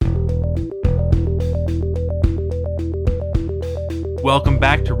Welcome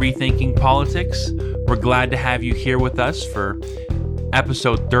back to Rethinking Politics. We're glad to have you here with us for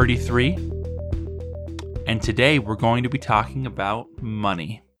episode 33. And today we're going to be talking about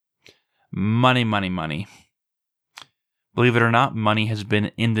money. Money. Believe it or not, money has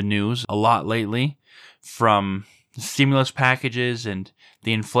been in the news a lot lately, from stimulus packages and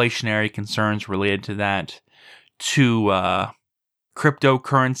the inflationary concerns related to that, to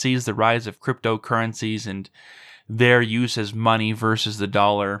cryptocurrencies, the rise of cryptocurrencies and their use as money versus the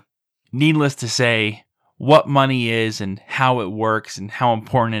dollar. Needless to say, what money is and how it works and how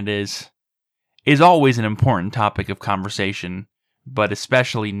important it is always an important topic of conversation, but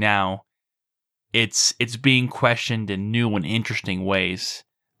especially now, it's being questioned in new and interesting ways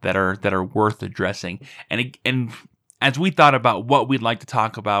that are worth addressing. And as we thought about what we'd like to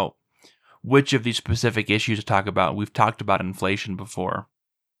talk about, which of these specific issues to talk about, we've talked about inflation before.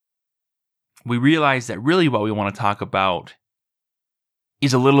 We realized that really what we want to talk about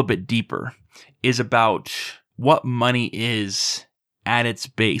is a little bit deeper, is about what money is at its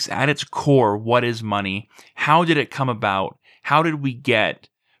base, at its core. What is money? How did it come about? How did we get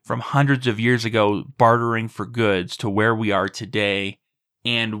from hundreds of years ago bartering for goods to where we are today,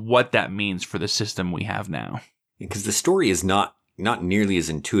 and what that means for the system we have now? Because the story is not nearly as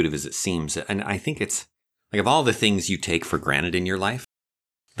intuitive as it seems. And I think it's like, of all the things you take for granted in your life,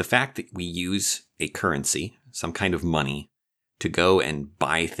 the fact that we use a currency, some kind of money, to go and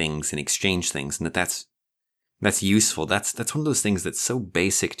buy things and exchange things, and that's useful. That's one of those things that's so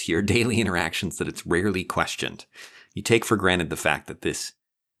basic to your daily interactions that it's rarely questioned. You take for granted the fact that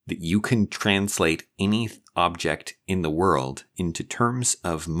you can translate any object in the world into terms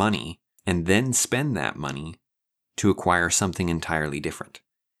of money and then spend that money to acquire something entirely different.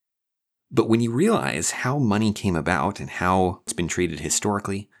 But when you realize how money came about and how it's been treated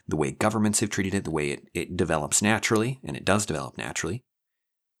historically, the way governments have treated it, the way it develops naturally, and it does develop naturally,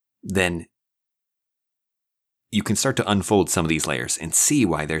 then you can start to unfold some of these layers and see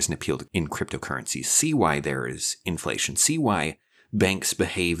why there's an appeal in cryptocurrencies, see why there is inflation, see why banks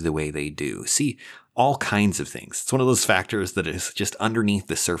behave the way they do, see all kinds of things. It's one of those factors that is just underneath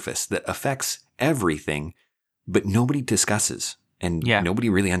the surface that affects everything, but nobody discusses and nobody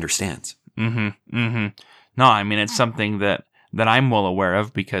really understands. No, I mean, it's something that I'm well aware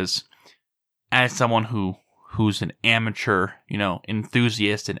of, because as someone who's an amateur,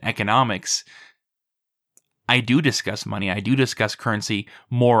 enthusiast in economics, I do discuss money. I do discuss currency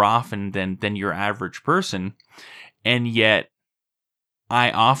more often than your average person. And yet I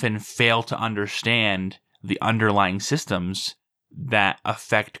often fail to understand the underlying systems that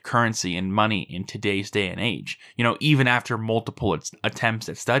affect currency and money in today's day and age. Even after multiple attempts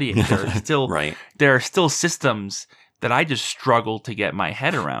at studying, there are still there are still systems that I just struggle to get my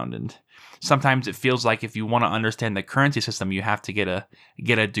head around. And sometimes it feels like if you want to understand the currency system, you have to get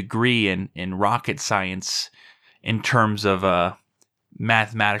a degree in rocket science in terms of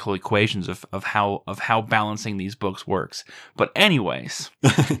mathematical equations of how balancing these books works. But anyways,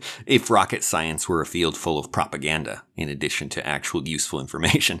 if rocket science were a field full of propaganda in addition to actual useful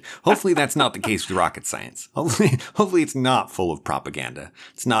information, hopefully that's not the case with rocket science. Hopefully it's not full of propaganda.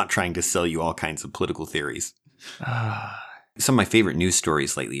 It's not trying to sell you all kinds of political theories. Some of my favorite news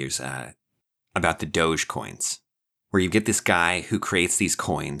stories lately is about the Doge coins, where you get this guy who creates these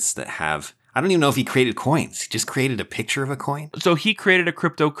coins that have, I don't even know if he created coins. He just created a picture of a coin. So he created a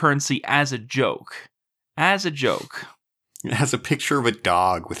cryptocurrency as a joke. It has a picture of a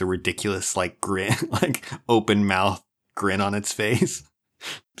dog with a ridiculous grin, open mouth grin on its face.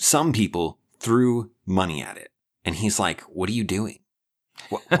 Some people threw money at it. And he's like, what are you doing?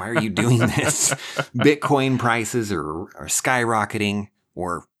 Why are you doing this? Bitcoin prices are skyrocketing,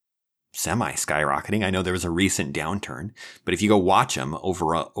 or semi-skyrocketing. I know there was a recent downturn, but if you go watch them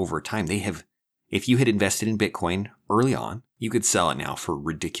over time, they have, if you had invested in Bitcoin early on, you could sell it now for a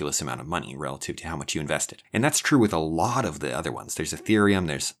ridiculous amount of money relative to how much you invested. And that's true with a lot of the other ones. There's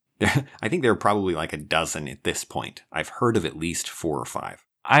Ethereum. I think there are probably a dozen at this point. I've heard of at least 4 or 5.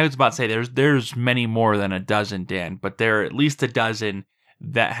 I was about to say there's many more than a dozen, Dan, but there are at least a dozen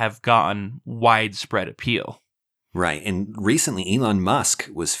that have gotten widespread appeal. Right. And recently Elon Musk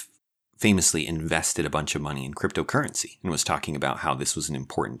was famously invested a bunch of money in cryptocurrency and was talking about how this was an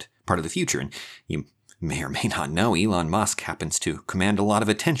important part of the future. And you may or may not know, Elon Musk happens to command a lot of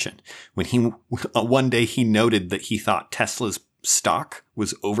attention. When one day he noted that he thought Tesla's stock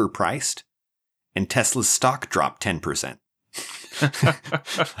was overpriced, and Tesla's stock dropped 10%.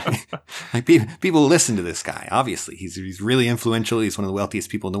 Like people listen to this guy. Obviously, he's really influential. He's one of the wealthiest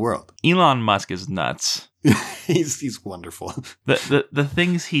people in the world. Elon Musk is nuts. He's wonderful. The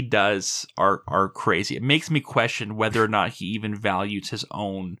things he does are crazy. It makes me question whether or not he even values his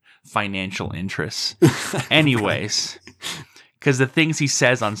own financial interests. Anyways, because the things he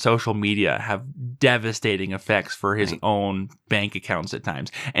says on social media have devastating effects for his own bank accounts at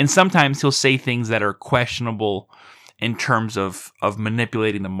times. And sometimes he'll say things that are questionable in terms of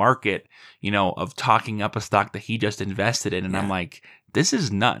manipulating the market, of talking up a stock that he just invested in. And I'm like, this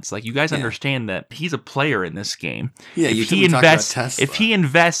is nuts. Like, you guys understand that he's a player in this game. Yeah, if he invests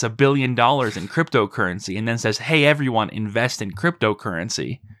 $1 billion in cryptocurrency and then says, hey, everyone, invest in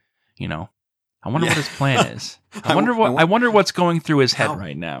cryptocurrency, I wonder what his plan is. I wonder what's going through his head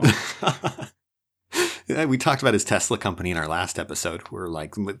right now. We talked about his Tesla company in our last episode. We're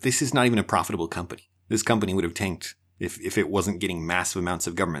like, this is not even a profitable company. This company would have tanked if it wasn't getting massive amounts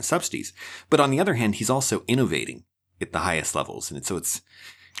of government subsidies. But on the other hand, he's also innovating at the highest levels. And so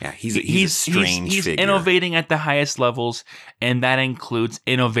he's a strange figure. He's innovating at the highest levels, and that includes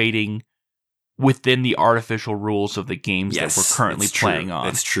innovating within the artificial rules of the games that we're currently playing on.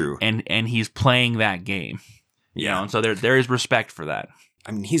 That's true. And he's playing that game. Yeah. And so there is respect for that.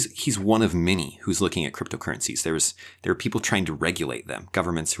 I mean, he's one of many who's looking at cryptocurrencies. There are people trying to regulate them.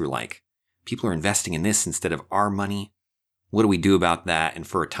 Governments who are like, people are investing in this instead of our money. What do we do about that? And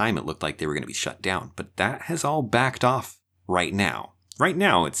for a time, it looked like they were going to be shut down. But that has all backed off right now. Right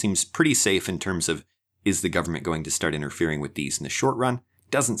now, it seems pretty safe in terms of, is the government going to start interfering with these in the short run?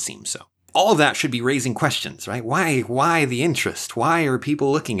 Doesn't seem so. All of that should be raising questions, right? Why the interest? Why are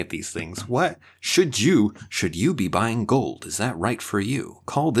people looking at these things? What should you be buying gold? Is that right for you?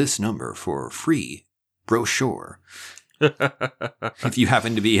 Call this number for a free brochure. If you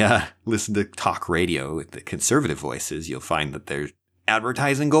happen to be listen to talk radio with the conservative voices, you'll find that they're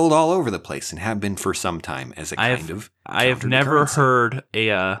advertising gold all over the place and have been for some time as a kind of I have never heard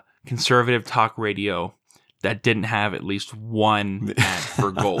a conservative talk radio that didn't have at least one ad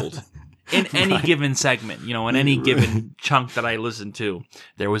for gold. In any given segment, in any given chunk that I listened to,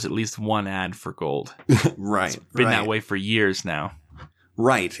 there was at least one ad for gold. Right. It's been that way for years now.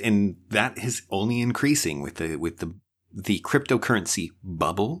 Right. And that is only increasing with the cryptocurrency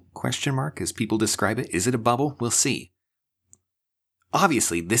bubble, ? As people describe it. Is it a bubble? We'll see.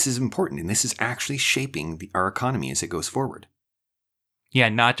 Obviously, this is important, and this is actually shaping our economy as it goes forward. Yeah,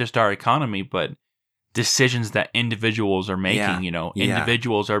 not just our economy, but decisions that individuals are making.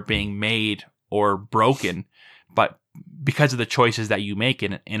 Individuals are being made or broken, but because of the choices that you make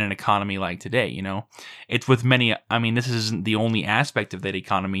in an economy like today, it's with many. I mean, this isn't the only aspect of that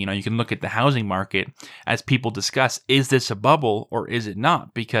economy. You can look at the housing market as people discuss, is this a bubble or is it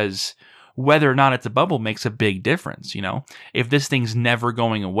not? Because whether or not it's a bubble makes a big difference. If this thing's never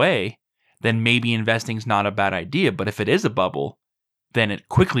going away, then maybe investing's not a bad idea. But if it is a bubble, then it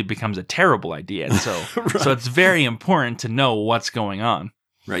quickly becomes a terrible idea. And so, right. So it's very important to know what's going on.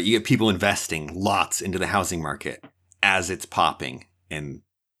 Right. You get people investing lots into the housing market as it's popping. And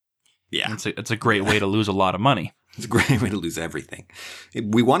yeah. It's a great way to lose a lot of money. It's a great way to lose everything.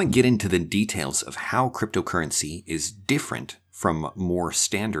 We want to get into the details of how cryptocurrency is different from more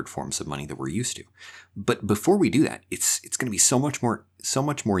standard forms of money that we're used to. But before we do that, it's going to be so much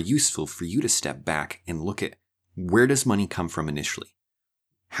more useful for you to step back and look at, where does money come from initially?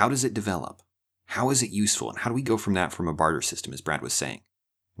 How does it develop? How is it useful? And how do we go from that from a barter system, as Brad was saying?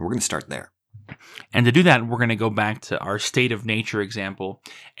 And we're going to start there. And to do that, we're going to go back to our state of nature example.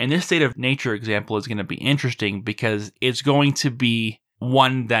 And this state of nature example is going to be interesting because it's going to be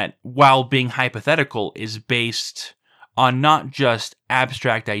one that, while being hypothetical, is based on not just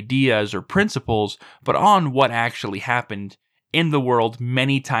abstract ideas or principles, but on what actually happened in the world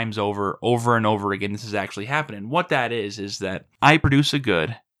many times over and over again. This is actually happening. What that is that I produce a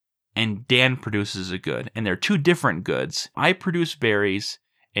good and Dan produces a good, and they're two different goods. I produce berries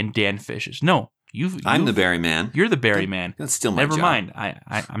and Dan fishes. No, I'm the berry man. You're the berry man. That's still my Never job. mind.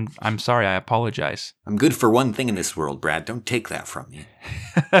 I'm sorry. I apologize. I'm good for one thing in this world, Brad. Don't take that from me.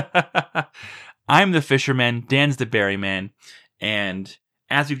 I'm the fisherman. Dan's the berry man, and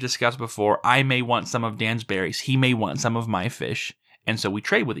as we've discussed before, I may want some of Dan's berries. He may want some of my fish. And so we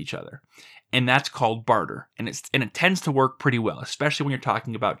trade with each other. And that's called barter. And it tends to work pretty well, especially when you're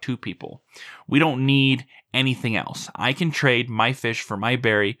talking about two people. We don't need anything else. I can trade my fish for my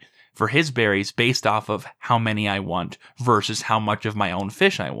berry, for his berries, based off of how many I want versus how much of my own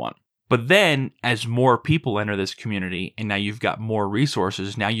fish I want. But then, as more people enter this community, and now you've got more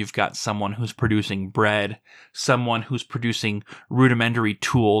resources, now you've got someone who's producing bread, someone who's producing rudimentary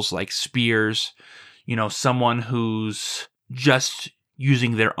tools like spears, someone who's just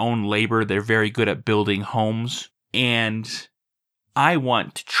using their own labor. They're very good at building homes. And I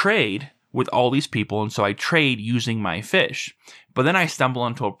want to trade with all these people, and so I trade using my fish. But then I stumble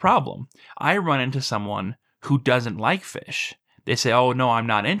into a problem. I run into someone who doesn't like fish. They say, oh, no, I'm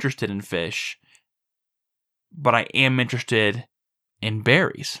not interested in fish, but I am interested in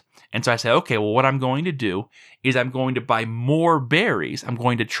berries. And so I say, okay, well, what I'm going to do is I'm going to buy more berries. I'm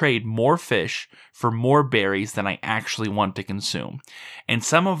going to trade more fish for more berries than I actually want to consume. And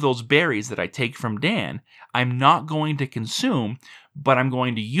some of those berries that I take from Dan, I'm not going to consume, but I'm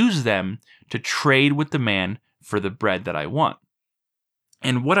going to use them to trade with the man for the bread that I want.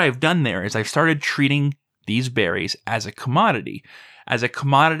 And what I've done there is I've started treating these berries as a commodity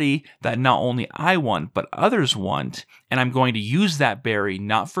that not only I want, but others want, and I'm going to use that berry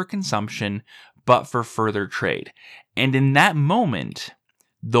not for consumption, but for further trade. And in that moment,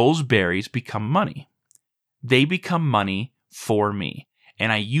 those berries become money. They become money for me,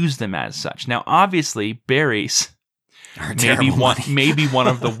 and I use them as such. Now, obviously, berries maybe one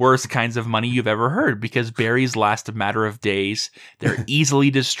of the worst kinds of money you've ever heard, because berries last a matter of days. They're easily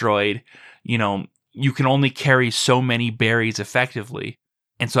destroyed. You can only carry so many berries effectively.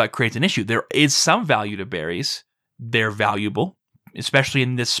 And so that creates an issue. There is some value to berries. They're valuable, especially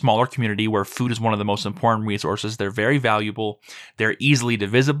in this smaller community where food is one of the most important resources. They're very valuable. They're easily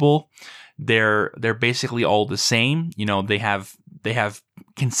divisible. They're basically all the same. They have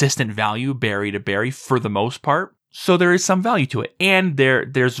consistent value berry to berry for the most part. So there is some value to it. And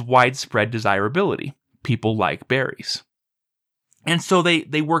there's widespread desirability. People like berries. And so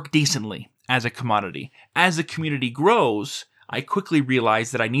they work decently as a commodity. As the community grows, I quickly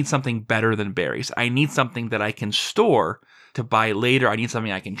realized that I need something better than berries. I need something that I can store to buy later. I need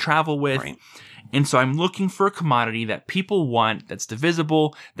something I can travel with. Right. And so I'm looking for a commodity that people want, that's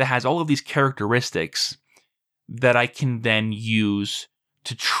divisible, that has all of these characteristics that I can then use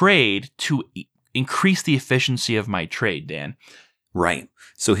to trade to increase the efficiency of my trade, Dan. Right.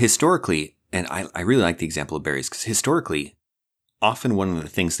 So historically, and I really like the example of berries, because historically, often one of the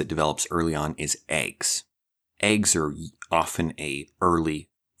things that develops early on is eggs. Eggs are often a early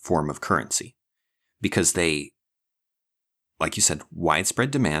form of currency because they, like you said,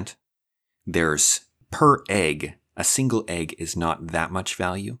 widespread demand. There's per egg, a single egg is not that much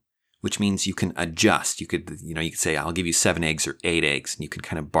value, which means you can adjust. You could say, I'll give you 7 eggs or 8 eggs, and you can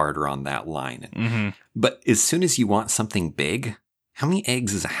kind of barter on that line. Mm-hmm. But as soon as you want something big, how many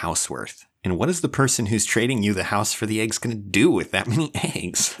eggs is a house worth? And what is the person who's trading you the house for the eggs going to do with that many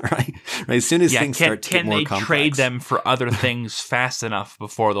eggs, right? As soon as things start to get more complex. Can they trade them for other things fast enough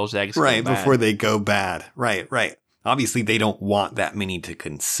before those eggs go bad? Right, before they go bad. Right. Obviously, they don't want that many to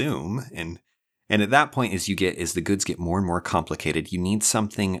consume. And at that point, as the goods get more and more complicated, you need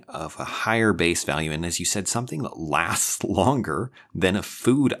something of a higher base value. And as you said, something that lasts longer than a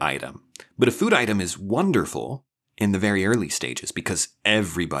food item. But a food item is wonderful in the very early stages because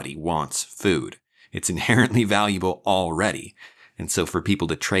everybody wants food. It's inherently valuable already. And so for people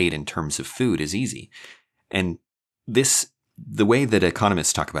to trade in terms of food is easy. And the way that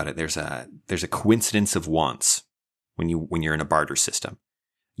economists talk about it, there's a coincidence of wants when you're in a barter system.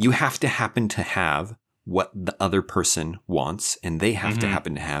 You have to happen to have what the other person wants, and they have to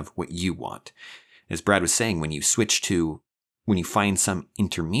happen to have what you want. As Brad was saying, when you find some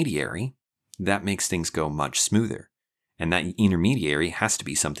intermediary, that makes things go much smoother. And that intermediary has to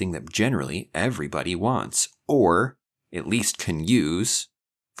be something that generally everybody wants, or at least can use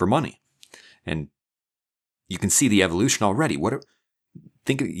for money. And you can see the evolution already.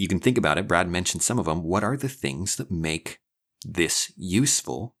 You can think about it. Brad mentioned some of them. What are the things that make this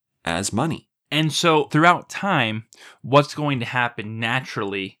useful as money? And so throughout time, what's going to happen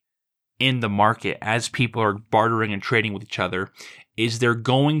naturally in the market as people are bartering and trading with each other is they're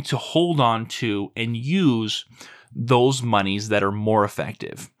going to hold on to and use those monies that are more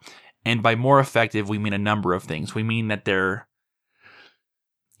effective. And by more effective, we mean a number of things. We mean that they're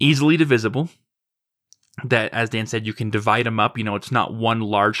easily divisible, that, as Dan said, you can divide them up. It's not one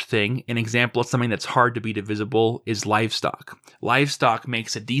large thing. An example of something that's hard to be divisible is livestock. Livestock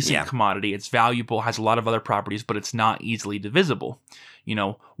makes a decent commodity. It's valuable, has a lot of other properties, but it's not easily divisible.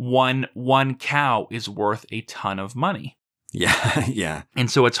 One cow is worth a ton of money. Yeah.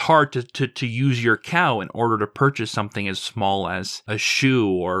 And so it's hard to use your cow in order to purchase something as small as a shoe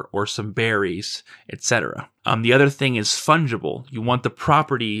or some berries, etc. The other thing is fungible. You want the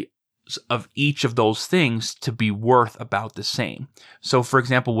property of each of those things to be worth about the same. So, for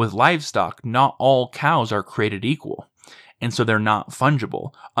example, with livestock, not all cows are created equal, and so they're not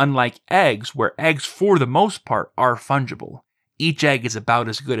fungible. Unlike eggs, where eggs, for the most part, are fungible. Each egg is about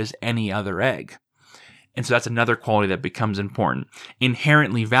as good as any other egg. And so that's another quality that becomes important.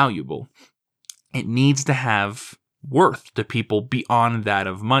 Inherently valuable. It needs to have worth to people beyond that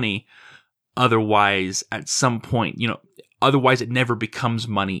of money. Otherwise, at some point, otherwise it never becomes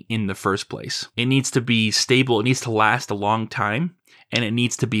money in the first place. It needs to be stable. It needs to last a long time. And it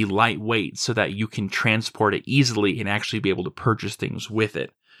needs to be lightweight so that you can transport it easily and actually be able to purchase things with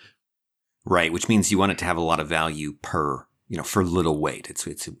it. Right, which means you want it to have a lot of value per, for little weight.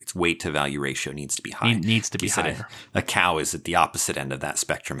 Its weight to value ratio needs to be high. It needs to be higher. A cow is at the opposite end of that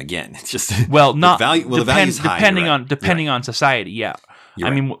spectrum again. It's just not the value. Well, the value's high, depending on society. Yeah, I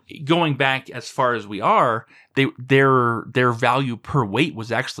mean, going back as far as we are, their value per weight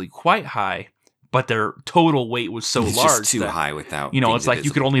was actually quite high, but their total weight was so it's large just too high without. It's like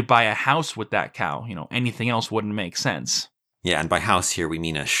you could only buy a house with that cow. Anything else wouldn't make sense. Yeah, and by house here we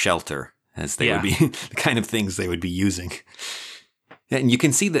mean a shelter, as they would be the kind of things they would be using. And you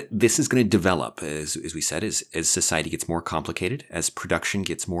can see that this is going to develop, as we said, as society gets more complicated, as production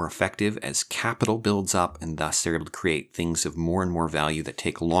gets more effective, as capital builds up, and thus they're able to create things of more and more value that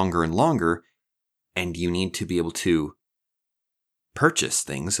take longer and longer, and you need to be able to purchase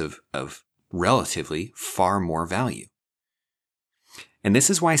things of relatively far more value. And this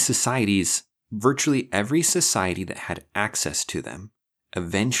is why virtually every society that had access to them,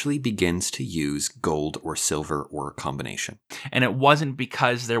 eventually begins to use gold or silver or a combination. And it wasn't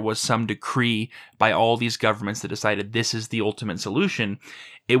because there was some decree by all these governments that decided this is the ultimate solution.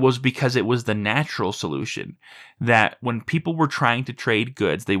 It was because it was the natural solution. That when people were trying to trade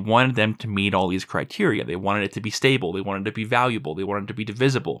goods, they wanted them to meet all these criteria. They wanted it to be stable. They wanted it to be valuable. They wanted it to be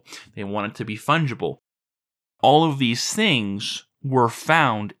divisible. They wanted it to be fungible. All of these things were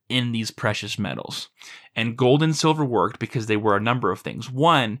found in these precious metals. And gold and silver worked because they were a number of things.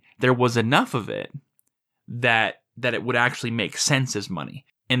 One, there was enough of it that it would actually make sense as money.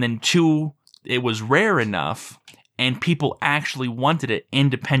 And then two, it was rare enough and people actually wanted it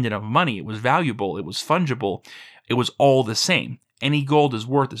independent of money. It was valuable. It was fungible. It was all the same. Any gold is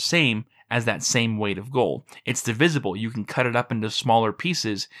worth the same as that same weight of gold. It's divisible. You can cut it up into smaller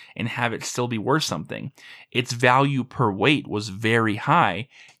pieces and have it still be worth something. Its value per weight was very high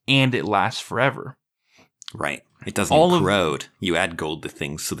and it lasts forever. Right. It doesn't corrode. You add gold to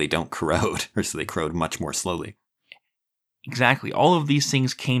things so they don't corrode, or so they corrode much more slowly. Exactly. All of these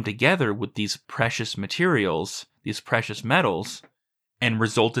things came together with these precious materials, these precious metals, and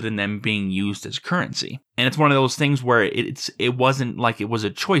resulted in them being used as currency. And it's one of those things where it wasn't like it was a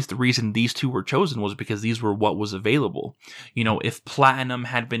choice. The reason these two were chosen was because these were what was available. If platinum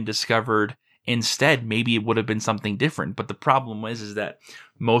had been discovered instead, maybe it would have been something different. But the problem is that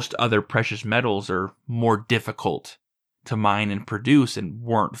most other precious metals are more difficult to mine and produce and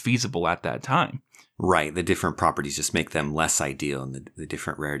weren't feasible at that time. Right. The different properties just make them less ideal, and the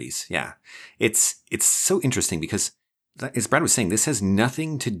different rarities. Yeah. It's so interesting because, as Brad was saying, this has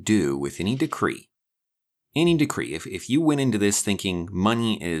nothing to do with any decree. Any decree. If you went into this thinking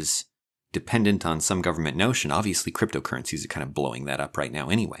money is dependent on some government notion, obviously cryptocurrencies are kind of blowing that up right now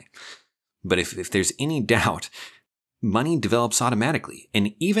anyway. But if there's any doubt, money develops automatically.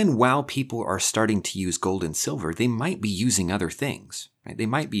 And even while people are starting to use gold and silver, they might be using other things. Right? They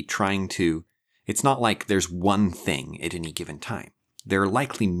might be trying to... It's not like there's one thing at any given time. There are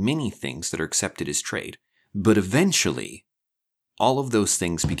likely many things that are accepted as trade. But eventually, all of those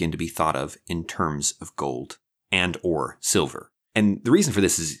things begin to be thought of in terms of gold and or silver. And the reason for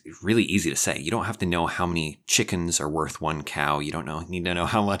this is really easy to say. You don't have to know how many chickens are worth one cow. You don't need to know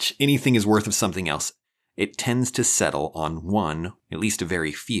how much anything is worth of something else. It tends to settle on one, at least a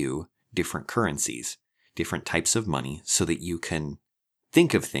very few, different currencies, different types of money, so that you can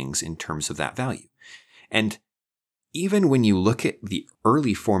think of things in terms of that value. And even when you look at the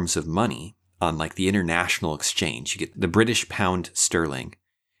early forms of money on like the international exchange, you get the British pound sterling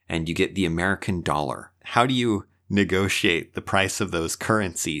and you get the American dollar. How do you negotiate the price of those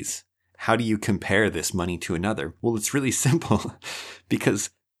currencies? How do you compare this money to another? Well, it's really simple because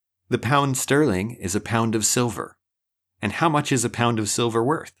the pound sterling is a pound of silver. And how much is a pound of silver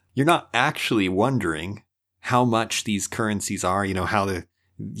worth? You're not actually wondering how much these currencies are, you're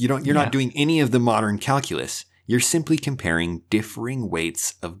not doing any of the modern calculus. You're simply comparing differing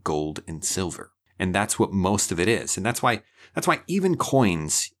weights of gold and silver. And that's what most of it is. And that's why even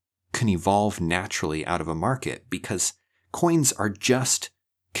coins can evolve naturally out of a market, because coins are just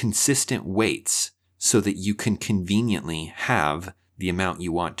consistent weights so that you can conveniently have the amount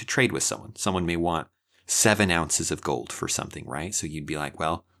you want to trade with someone. Someone may want 7 ounces of gold for something, right? So you'd be like,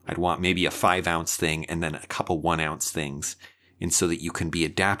 well, I'd want maybe a 5-ounce thing and then a couple 1-ounce things, and so that you can be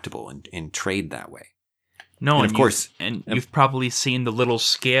adaptable and trade that way. No, And of course, you've probably seen the little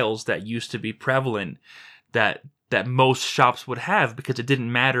scales that used to be prevalent that most shops would have, because it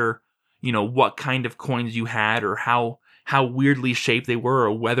didn't matter, what kind of coins you had or how weirdly shaped they were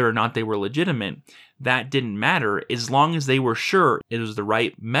or whether or not they were legitimate. That didn't matter as long as they were sure it was the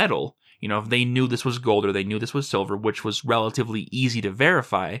right metal. If they knew this was gold or they knew this was silver, which was relatively easy to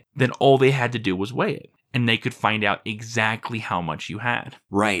verify, then all they had to do was weigh it. And they could find out exactly how much you had.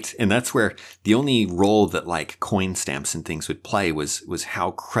 Right. And that's where the only role that like coin stamps and things would play was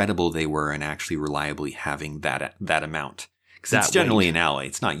how credible they were in actually reliably having that amount. Because it's generally an alloy.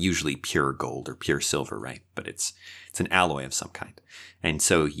 It's not usually pure gold or pure silver, right? But it's an alloy of some kind. And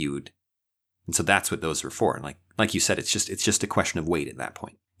so that's what those are for. And like you said, it's just a question of weight at that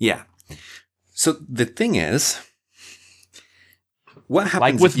point. Yeah. So the thing is, what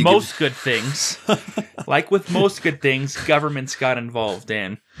happens like with most good things? Like with most good things, governments got involved,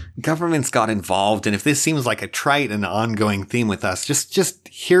 Dan. Governments got involved, and if this seems like a trite and ongoing theme with us, just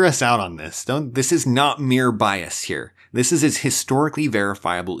hear us out on this. This is not mere bias here. This is as historically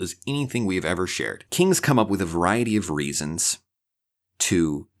verifiable as anything we have ever shared. Kings come up with a variety of reasons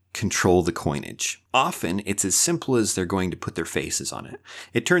to control the coinage. Often, it's as simple as they're going to put their faces on it.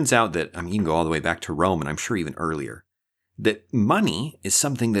 It turns out that, you can go all the way back to Rome, and I'm sure even earlier, that money is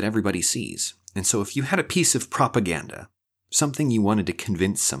something that everybody sees. And so if you had a piece of propaganda, something you wanted to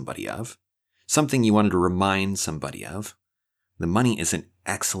convince somebody of, something you wanted to remind somebody of, the money is an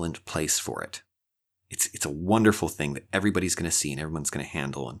excellent place for it. It's a wonderful thing that everybody's going to see and everyone's going to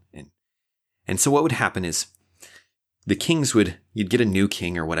handle. And so what would happen is the kings you'd get a new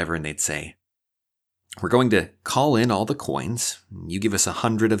king or whatever, and they'd say, we're going to call in all the coins. You give us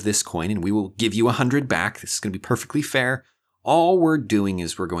 100 of this coin and we will give you 100 back. This is going to be perfectly fair. All we're doing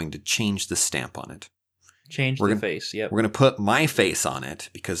is we're going to change the stamp on it. Change the face, yep. We're going to put my face on it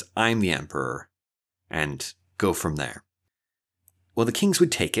because I'm the emperor and go from there. Well, the kings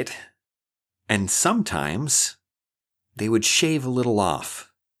would take it, and sometimes they would shave a little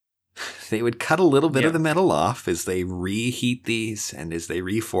off. They would cut a little bit of the metal off as they reheat these and as they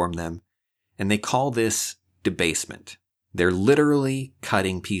reform them. And they call this debasement. They're literally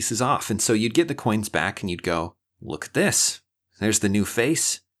cutting pieces off. And so you'd get the coins back and you'd go, look at this. There's the new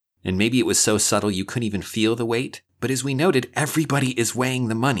face. And maybe it was so subtle you couldn't even feel the weight. But as we noted, everybody is weighing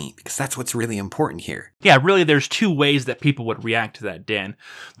the money because that's what's really important here. Yeah, really, there's two ways that people would react to that, Dan.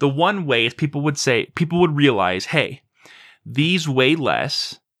 The one way is people would realize, hey, these weigh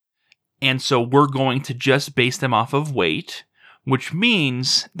less, and so we're going to just base them off of weight, which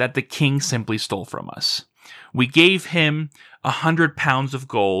means that the king simply stole from us. We gave him 100 pounds of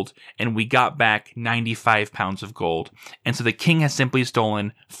gold, and we got back 95 pounds of gold. And so the king has simply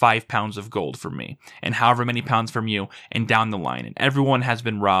stolen 5 pounds of gold from me, and however many pounds from you, and down the line. And everyone has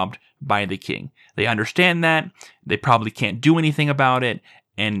been robbed by the king. They understand that. They probably can't do anything about it.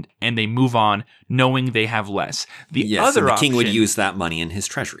 And they move on knowing they have less. The king would use that money in his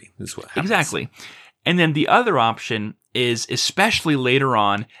treasury, is what happens. Exactly. And then the other option is, especially later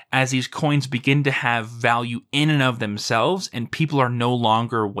on, as these coins begin to have value in and of themselves and people are no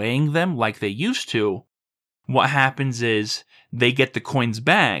longer weighing them like they used to, what happens is they get the coins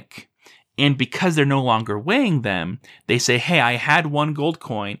back, and because they're no longer weighing them, they say, hey, I had 1 gold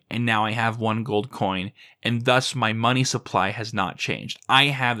coin and now I have 1 gold coin, and thus my money supply has not changed. I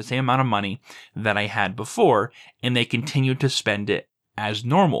have the same amount of money that I had before, and they continue to spend it as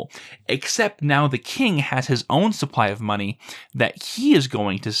normal, except now the king has his own supply of money that he is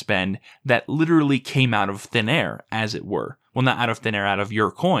going to spend that literally came out of thin air, as it were. Well, not out of thin air, out of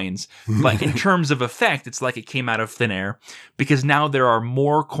your coins, but in terms of effect, it's like it came out of thin air because now there are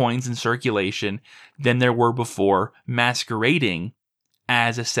more coins in circulation than there were before, masquerading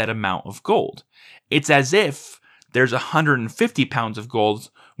as a set amount of gold. It's as if there's 150 pounds of gold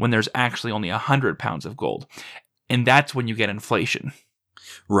when there's actually only 100 pounds of gold. And that's when you get inflation.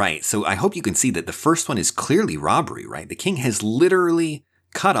 Right. So I hope you can see that the first one is clearly robbery, right? The king has literally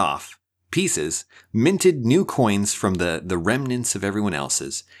cut off pieces, minted new coins from the remnants of everyone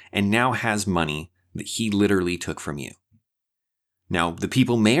else's, and now has money that he literally took from you. Now, the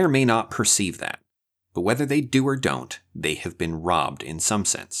people may or may not perceive that, but whether they do or don't, they have been robbed in some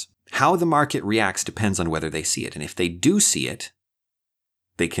sense. How the market reacts depends on whether they see it. And if they do see it,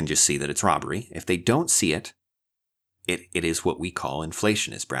 they can just see that it's robbery. If they don't see it, it is what we call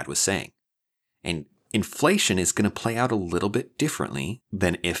inflation, as Brad was saying. And inflation is going to play out a little bit differently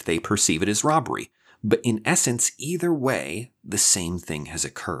than if they perceive it as robbery. But in essence, either way, the same thing has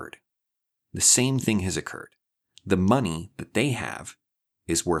occurred. The same thing has occurred. The money that they have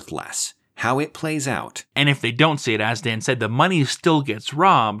is worth less. How it plays out. And if they don't see it, as Dan said, the money still gets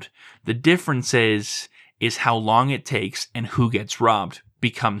robbed. The difference is is how long it takes and who gets robbed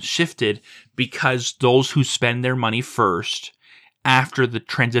becomes shifted, because those who spend their money first, after the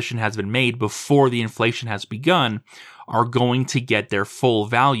transition has been made, before the inflation has begun, are going to get their full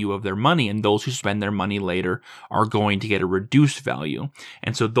value of their money, and those who spend their money later are going to get a reduced value.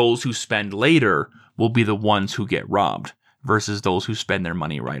 And so those who spend later will be the ones who get robbed versus those who spend their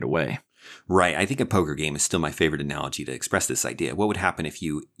money right away. Right. I think a poker game is still my favorite analogy to express this idea. What would happen if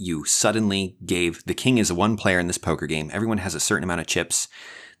you suddenly gave, the king is one player in this poker game, everyone has a certain amount of chips,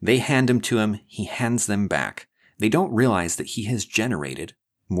 they hand them to him, he hands them back. They don't realize that he has generated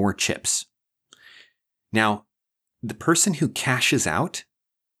more chips. Now, the person who cashes out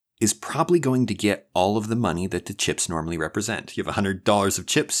is probably going to get all of the money that the chips normally represent. You have $100 of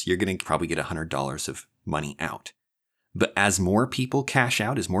chips, you're going to probably get $100 of money out. But as more people cash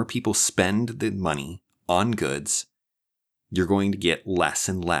out, as more people spend the money on goods, you're going to get less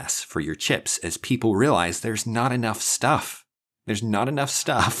and less for your chips as people realize there's not enough stuff. There's not enough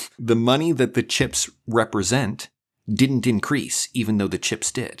stuff. The money that the chips represent didn't increase, even though the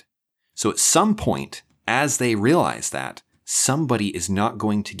chips did. So at some point, as they realize that, somebody is not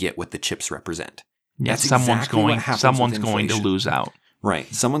going to get what the chips represent. Yes, That's exactly what happens someone's with going to inflation. lose out.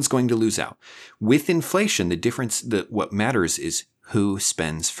 Right. Someone's going to lose out. With inflation, the difference, what matters is who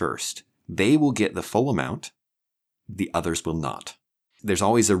spends first. They will get the full amount. The others will not. There's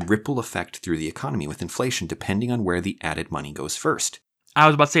always a ripple effect through the economy with inflation, depending on where the added money goes first. I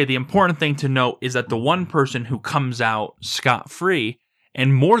was about to say, the important thing to note is that the one person who comes out scot-free,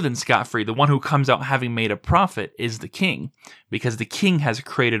 and more than scot-free, the one who comes out having made a profit, is the king, because the king has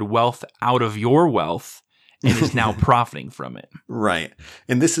created wealth out of your wealth and is now profiting from it. Right.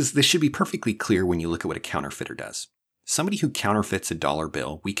 And this should be perfectly clear when you look at what a counterfeiter does. Somebody who counterfeits a dollar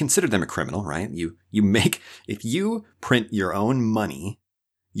bill, we consider them a criminal, right? If you print your own money,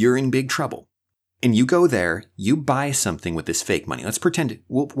 you're in big trouble. And you go there, you buy something with this fake money. Let's pretend,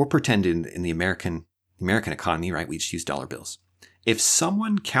 we'll pretend in the American economy, right? We just use dollar bills. If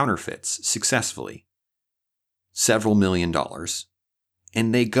someone counterfeits successfully several $1 million,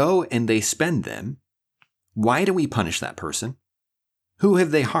 and they go and they spend them, why do we punish that person? Who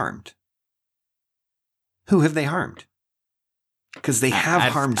have they harmed? Who have they harmed? Because they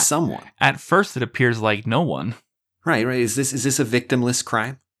have harmed someone. At first, it appears like no one. Right. Is this a victimless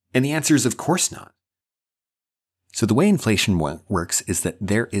crime? And the answer is, of course not. So the way inflation works is that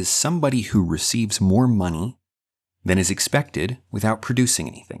there is somebody who receives more money than is expected without producing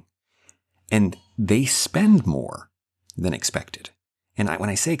anything. And they spend more than expected. And when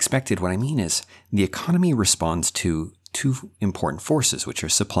I say expected, what I mean is the economy responds to two important forces, which are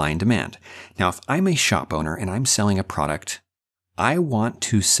supply and demand. Now, if I'm a shop owner and I'm selling a product, I want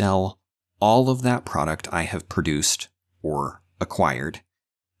to sell all of that product I have produced or acquired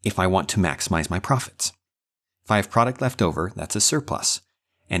if I want to maximize my profits. If I have product left over, that's a surplus,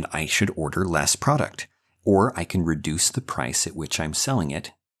 and I should order less product, or I can reduce the price at which I'm selling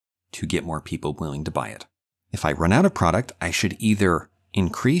it to get more people willing to buy it. If I run out of product, I should either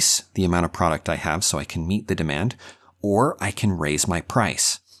increase the amount of product I have so I can meet the demand, or I can raise my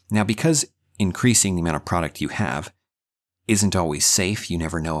price. Now, because increasing the amount of product you have isn't always safe, you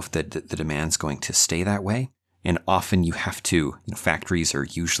never know if the demand's going to stay that way. And often you have to, factories are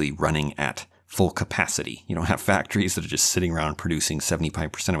usually running at full capacity. You don't have factories that are just sitting around producing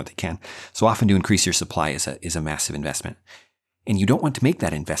 75% of what they can. So often to increase your supply is a massive investment. And you don't want to make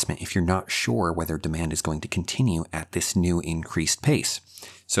that investment if you're not sure whether demand is going to continue at this new increased pace.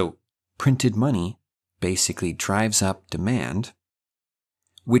 So printed money basically drives up demand,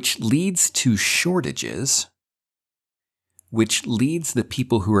 which leads to shortages, which leads the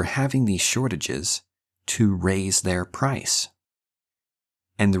people who are having these shortages to raise their price.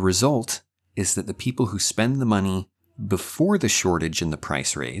 And the result is that the people who spend the money before the shortage and the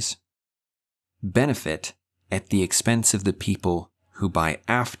price raise benefit at the expense of the people who buy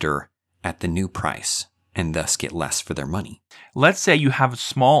after at the new price and thus get less for their money. Let's say you have a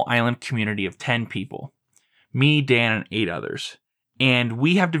small island community of 10 people, me, Dan, and 8 others, and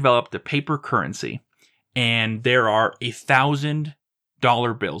we have developed a paper currency, and there are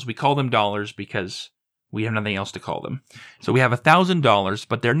 $1,000 bills. We call them dollars because we have nothing else to call them. So we have $1,000,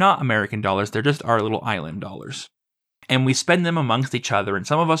 but they're not American dollars. They're just our little island dollars. And we spend them amongst each other, and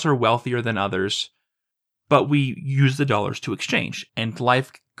some of us are wealthier than others, but we use the dollars to exchange, and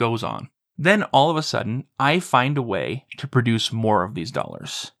life goes on. Then all of a sudden, I find a way to produce more of these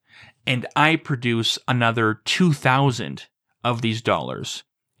dollars. And I produce another 2,000 of these dollars,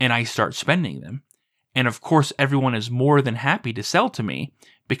 and I start spending them. And of course, everyone is more than happy to sell to me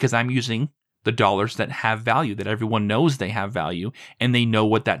because I'm using the dollars that have value, that everyone knows they have value, and they know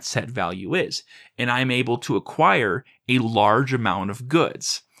what that set value is. And I'm able to acquire a large amount of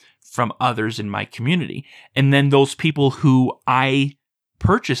goods from others in my community. And then those people who I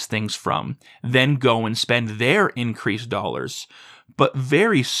purchase things from then go and spend their increased dollars. But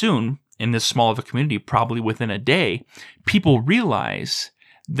very soon, in this small of a community, probably within a day, people realize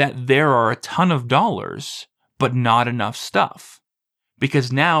that there are a ton of dollars, but not enough stuff.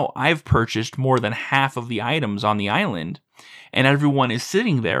 Because now I've purchased more than half of the items on the island, and everyone is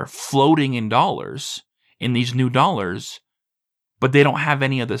sitting there floating in dollars, in these new dollars, but they don't have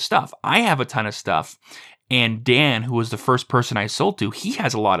any of the stuff. I have a ton of stuff, and Dan, who was the first person I sold to, he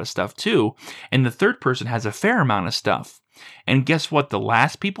has a lot of stuff too, and the third person has a fair amount of stuff. And guess what? The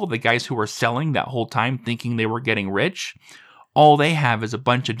last people, the guys who were selling that whole time thinking they were getting rich, all they have is a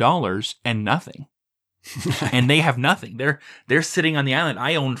bunch of dollars and nothing. And they have nothing. They're sitting on the island.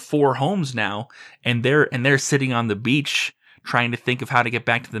 I own 4 homes now, and they're sitting on the beach trying to think of how to get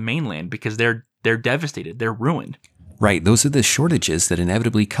back to the mainland because they're devastated. They're ruined. Right. Those are the shortages that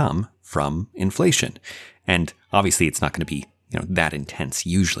inevitably come from inflation. And obviously it's not going to be, that intense.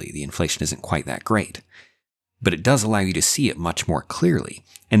 Usually the inflation isn't quite that great, but it does allow you to see it much more clearly.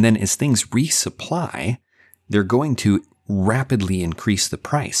 And then as things resupply, they're going to rapidly increase the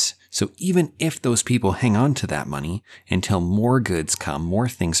price. So even if those people hang on to that money until more goods come, more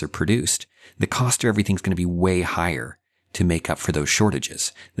things are produced, the cost of everything's going to be way higher to make up for those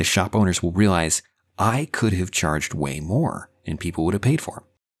shortages. The shop owners will realize, I could have charged way more and people would have paid for them,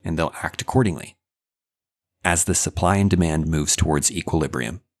 and they'll act accordingly. As the supply and demand moves towards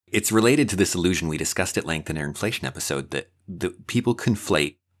equilibrium, it's related to this illusion we discussed at length in our inflation episode that the people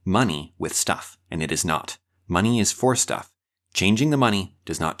conflate money with stuff, and it is not. Money is for stuff. Changing the money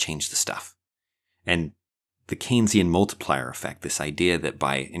does not change the stuff. And the Keynesian multiplier effect, this idea that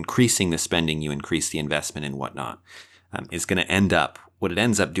by increasing the spending, you increase the investment and whatnot, is going to end up, what it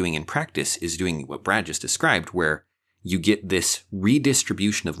ends up doing in practice is doing what Brad just described, where you get this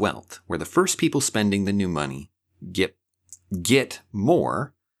redistribution of wealth, where the first people spending the new money get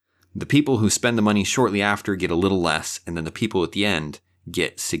more. The people who spend the money shortly after get a little less, and then the people at the end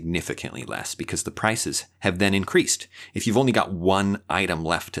get significantly less because the prices have then increased. If you've only got one item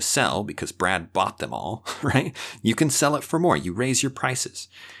left to sell because Brad bought them all, right? You can sell it for more. You raise your prices.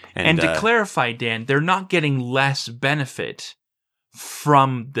 And to clarify, Dan, they're not getting less benefit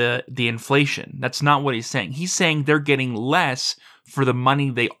from the inflation. That's not what he's saying. He's saying they're getting less for the money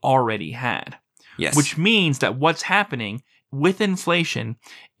they already had. Yes. Which means that what's happening with inflation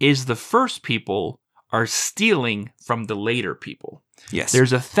is the first people are stealing from the later people. Yes.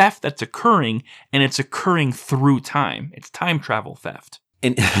 There's a theft that's occurring, and it's occurring through time. It's time travel theft.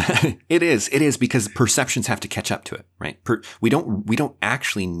 And it is because perceptions have to catch up to it, right? We don't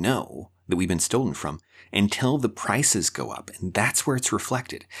actually know that we've been stolen from until the prices go up, and that's where it's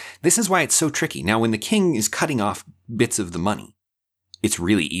reflected. This is why it's so tricky. Now, when the king is cutting off bits of the money, it's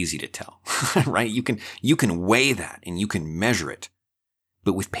really easy to tell, right? You can weigh that and you can measure it.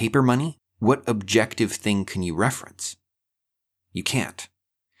 But with paper money, what objective thing can you reference? You can't.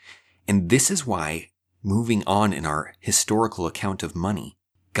 And this is why, moving on in our historical account of money,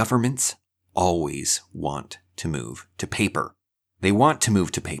 governments always want to move to paper. They want to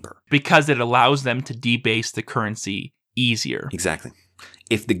move to paper. Because it allows them to debase the currency easier. Exactly.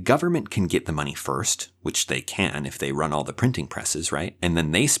 If the government can get the money first, which they can if they run all the printing presses, right? And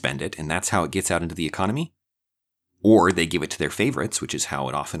then they spend it, and that's how it gets out into the economy. Or they give it to their favorites, which is how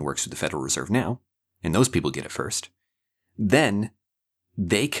it often works with the Federal Reserve now, and those people get it first. Then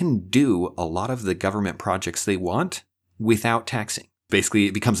they can do a lot of the government projects they want without taxing. Basically,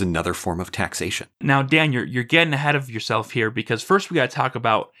 it becomes another form of taxation. Now, Dan, you're getting ahead of yourself here because first we got to talk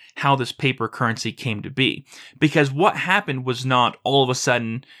about how this paper currency came to be. Because what happened was not all of a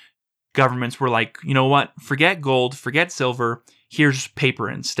sudden governments were like, you know what, forget gold, forget silver, here's paper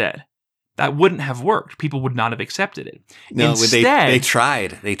instead. That wouldn't have worked. People would not have accepted it. No, instead, they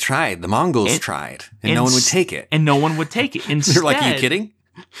tried. They tried. The Mongols tried, and no one would take it. And no one would take it. Instead, they're like, are you kidding?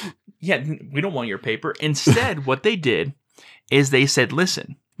 Yeah, we don't want your paper. Instead, what they did is they said,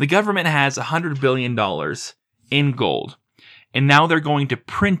 listen, the government has $100 billion in gold, and now they're going to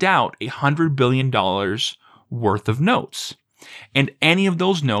print out $100 billion worth of notes. And any of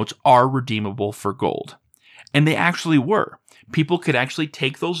those notes are redeemable for gold. And they actually were. People could actually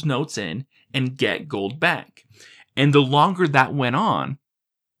take those notes in and get gold back. And the longer that went on,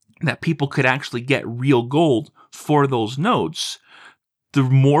 that people could actually get real gold for those notes, the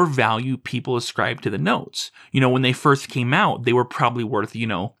more value people ascribed to the notes. When they first came out, they were probably worth,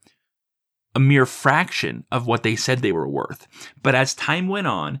 a mere fraction of what they said they were worth. But as time went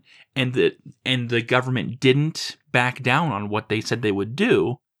on and the government didn't back down on what they said they would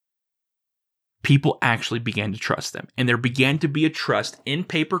do, people actually began to trust them. And there began to be a trust in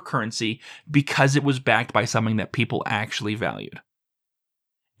paper currency because it was backed by something that people actually valued.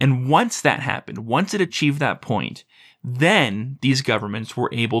 And once that happened, once it achieved that point, then these governments were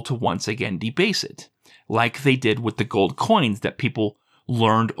able to once again debase it, like they did with the gold coins that people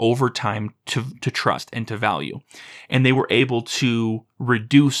learned over time to trust and to value. And they were able to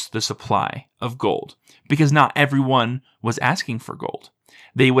reduce the supply of gold because not everyone was asking for gold.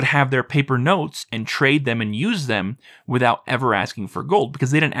 They would have their paper notes and trade them and use them without ever asking for gold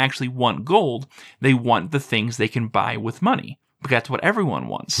because they didn't actually want gold. They want the things they can buy with money because that's what everyone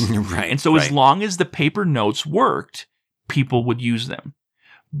wants. Right. And so as long as the paper notes worked, people would use them.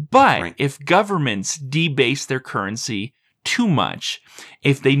 But if governments debased their currency too much,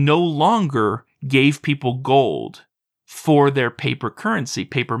 if they no longer gave people gold for their paper currency,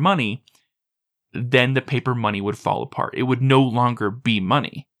 paper money, then the paper money would fall apart. It would no longer be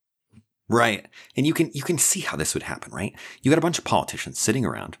money. Right. And you can see how this would happen, right? You got a bunch of politicians sitting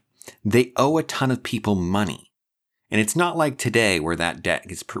around. They owe a ton of people money. And it's not like today where that debt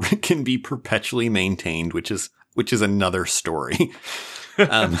can be perpetually maintained, which is another story.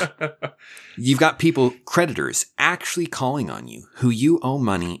 You've got people, creditors, actually calling on you who you owe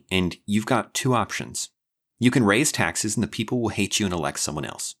money, and you've got two options. You can raise taxes and the people will hate you and elect someone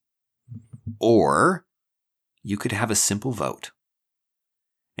else. Or you could have a simple vote.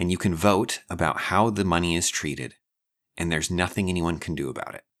 And you can vote about how the money is treated, and there's nothing anyone can do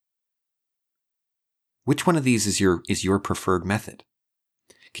about it. Which one of these is your preferred method?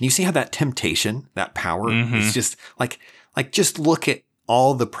 Can you see how that temptation, that power, is just like just look at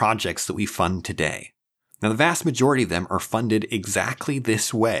all the projects that we fund today. Now, the vast majority of them are funded exactly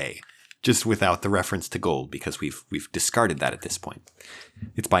this way, just without the reference to gold, because we've discarded that at this point.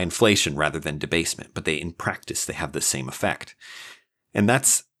 It's by inflation rather than debasement, but in practice they have the same effect. And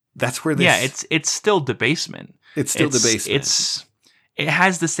that's where this it's still debasement. It's still debasement. It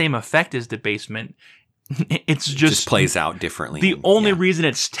has the same effect as debasement. It's just plays out differently. The only reason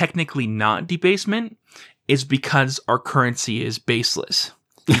it's technically not debasement is because our currency is baseless.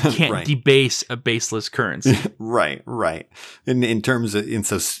 You can't debase a baseless currency. Right. In terms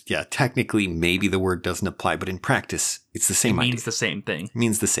of, technically maybe the word doesn't apply, but in practice, it's the same idea. It means the same thing. It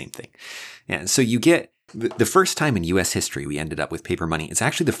means the same thing. Yeah. So you get the first time in U.S. history we ended up with paper money. It's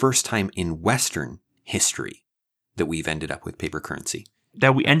actually the first time in Western history that we've ended up with paper currency.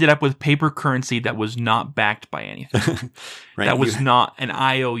 That we ended up with paper currency that was not backed by anything. That was not an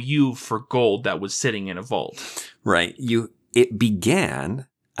IOU for gold that was sitting in a vault. Right. It began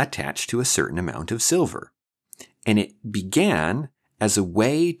attached to a certain amount of silver. And it began as a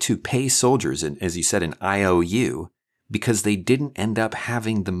way to pay soldiers, and as you said, an IOU, because they didn't end up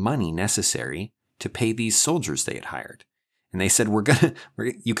having the money necessary to pay these soldiers they had hired. And they said,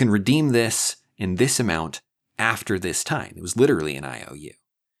 you can redeem this in this amount after this time. It was literally an IOU.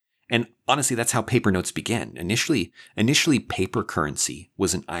 And honestly, that's how paper notes began. Initially, paper currency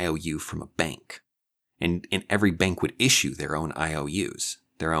was an IOU from a bank. And every bank would issue their own IOUs,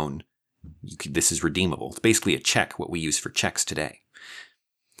 their own, this is redeemable. It's basically a check, what we use for checks today.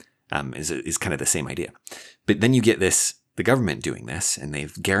 Is kind of the same idea. But then you get the government doing this, and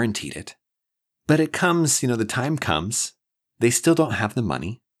they've guaranteed it. But it comes, the time comes, they still don't have the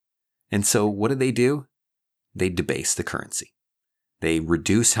money. And so what do? They debase the currency. They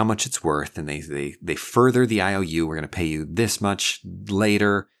reduce how much it's worth, and they further the IOU. We're going to pay you this much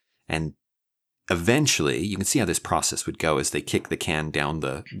later. And eventually, you can see how this process would go as they kick the can down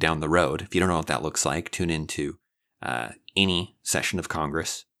the road. If you don't know what that looks like, tune into any session of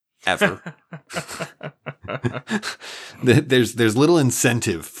Congress ever. There's little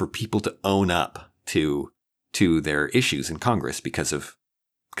incentive for people to own up to their issues in Congress because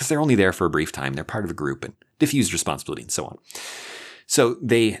they're only there for a brief time. They're part of a group and diffused responsibility and so on. So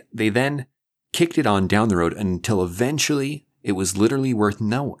they then kicked it on down the road until eventually it was literally worth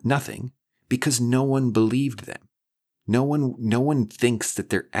nothing because no one believed them. No one thinks that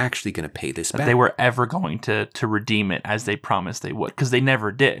they're actually going to pay this back. They were ever going to redeem it as they promised they would, because they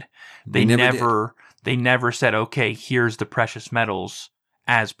never did. They never said, okay, here's the precious metals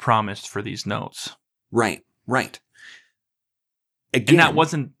as promised for these notes. Right. Again, and that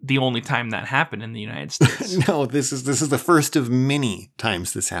wasn't the only time that happened in the United States. No, this is the first of many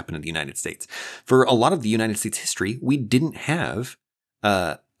times this happened in the United States. For a lot of the United States history, we didn't have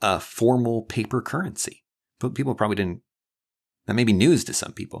a formal paper currency. But people probably didn't. That may be news to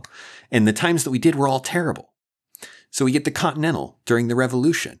some people. And the times that we did were all terrible. So we get the Continental during the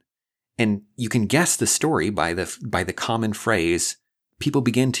Revolution. And you can guess the story by the common phrase. People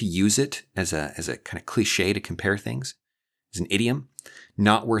begin to use it as a kind of cliche to compare things, as an idiom,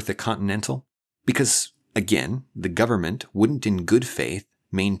 not worth a continental. Because, again, the government wouldn't in good faith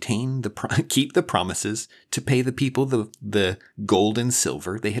keep the promises to pay the people the gold and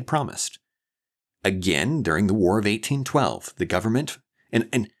silver they had promised. Again, during the War of 1812, the government,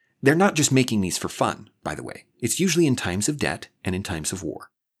 and they're not just making these for fun, by the way. It's usually in times of debt and in times of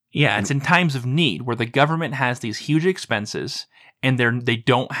war. Yeah, it's in times of need where the government has these huge expenses and they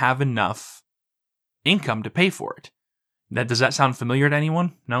don't have enough income to pay for it. Does that sound familiar to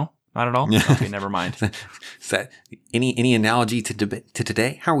anyone? No? Not at all? Okay, never mind. Is that any analogy to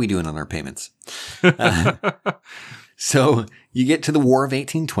today? How are we doing on our payments? So you get to the War of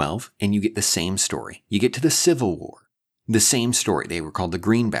 1812 and you get the same story. You get to the Civil War, the same story. They were called the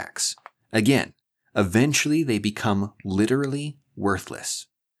Greenbacks. Again, eventually they become literally worthless,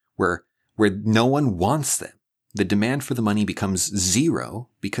 where no one wants them. The demand for the money becomes zero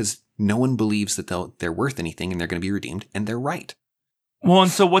because no one believes that they're worth anything and they're going to be redeemed, and they're right. Well,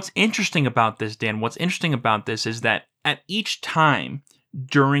 and so what's interesting about this, Dan, is that at each time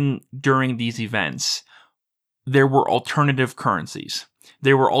during these events, there were alternative currencies.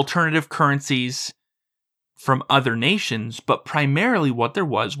 There were alternative currencies from other nations, but primarily what there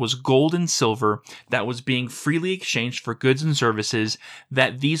was gold and silver that was being freely exchanged for goods and services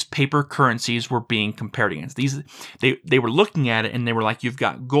that these paper currencies were being compared against. They were looking at it and they were like, you've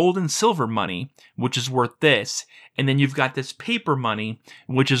got gold and silver money, which is worth this, and then you've got this paper money,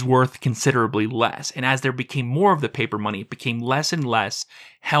 which is worth considerably less. And as there became more of the paper money, it became less and less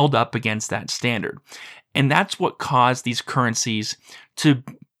held up against that standard. And that's what caused these currencies to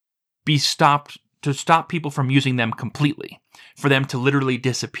be stopped, to stop people from using them completely. For them to literally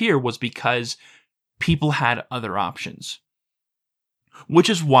disappear was because people had other options. Which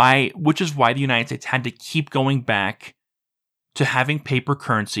is why the United States had to keep going back to having paper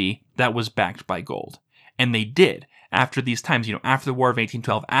currency that was backed by gold. And they did. After these times, after the War of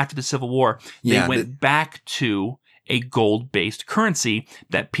 1812, after the Civil War, they went back to a gold-based currency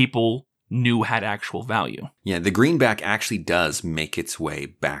that people knew had actual value. Yeah, the greenback actually does make its way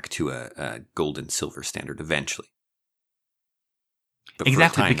back to a gold and silver standard eventually. But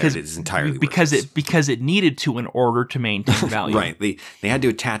exactly, for a time because it is entirely because it needed to in order to maintain value. Right. They had to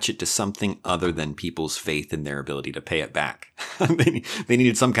attach it to something other than people's faith in their ability to pay it back. They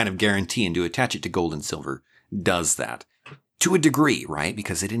needed some kind of guarantee, and to attach it to gold and silver does that to a degree, right?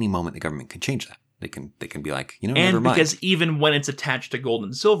 Because at any moment the government can change that. They can be like, never mind. And because even when it's attached to gold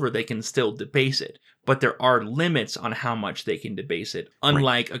and silver, they can still debase it. But there are limits on how much they can debase it.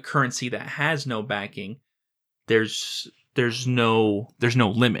 Unlike a currency that has no backing, there's no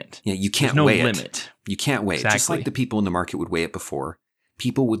limit. Yeah, you can't weigh it. You can't weigh it. Just like the people in the market would weigh it before.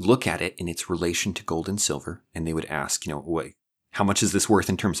 People would look at it in its relation to gold and silver, and they would ask, wait, how much is this worth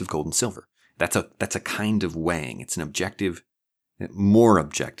in terms of gold and silver? That's a kind of weighing. It's an objective. More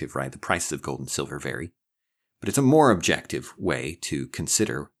objective, right? The prices of gold and silver vary, but it's a more objective way to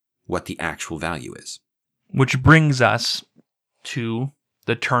consider what the actual value is. Which brings us to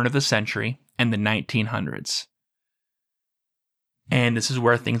the turn of the century and the 1900s. And this is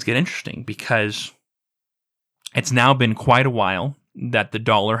where things get interesting, because it's now been quite a while that the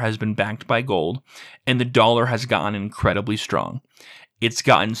dollar has been backed by gold, and the dollar has gotten incredibly strong. It's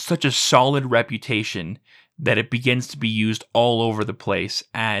gotten such a solid reputation that it begins to be used all over the place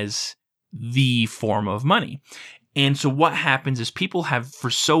as the form of money. And so what happens is people have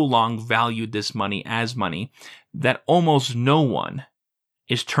for so long valued this money as money that almost no one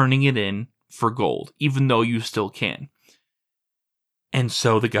is turning it in for gold, even though you still can. And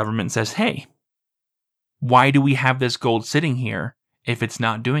so the government says, hey, why do we have this gold sitting here if it's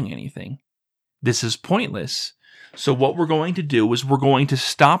not doing anything? This is pointless. So what we're going to do is we're going to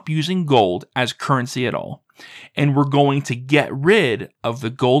stop using gold as currency at all. And we're going to get rid of the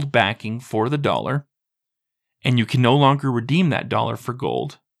gold backing for the dollar. And you can no longer redeem that dollar for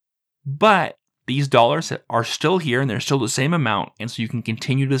gold. But these dollars are still here and they're still the same amount. And so you can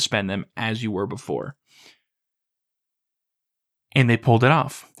continue to spend them as you were before. And they pulled it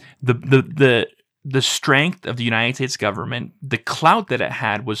off. The strength of the United States government, the clout that it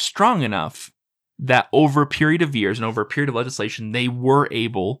had, was strong enough that over a period of years and over a period of legislation, they were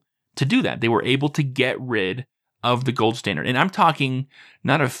able to do that. They were able to get rid of the gold standard. And I'm talking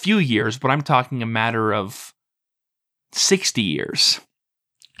not a few years, but I'm talking a matter of 60 years,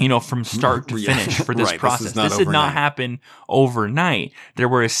 from start to finish for this process. This did not happen overnight. There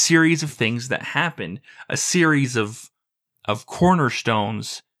were a series of things that happened, a series of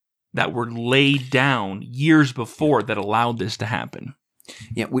cornerstones that were laid down years before that allowed this to happen.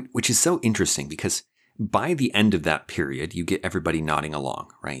 Yeah, which is so interesting because by the end of that period, you get everybody nodding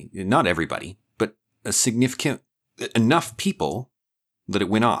along, right? Not everybody, but a significant enough people that it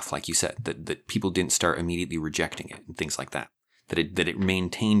went off, like you said, that people didn't start immediately rejecting it and things like that, that it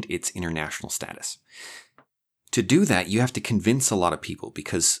maintained its international status. To do that, you have to convince a lot of people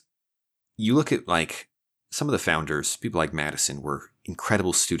because you look at like some of the founders, people like Madison, were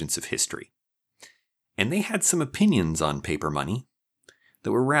incredible students of history. And they had some opinions on paper money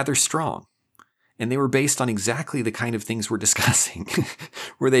that were rather strong. And they were based on exactly the kind of things we're discussing,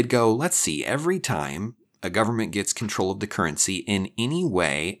 where they'd go, let's see, every time a government gets control of the currency in any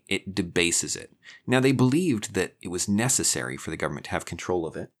way, it debases it. Now, they believed that it was necessary for the government to have control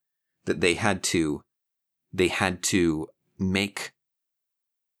of it, that they had to make,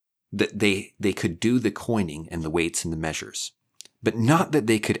 that they could do the coining and the weights and the measures, but not that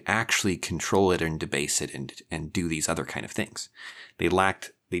they could actually control it and debase it and do these other kind of things.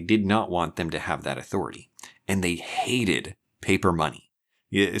 They did not want them to have that authority, and they hated paper money.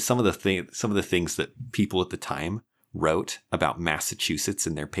 Yeah, some of the things that people at the time wrote about Massachusetts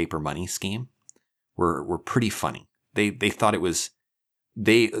and their paper money scheme were pretty funny. They thought it was,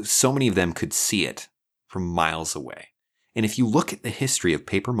 so many of them could see it from miles away. And if you look at the history of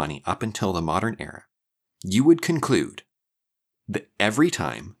paper money up until the modern era, you would conclude that every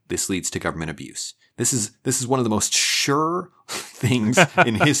time this leads to government abuse. This is one of the most sure things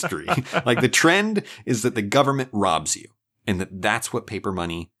in history. Like, the trend is that the government robs you, and that's what paper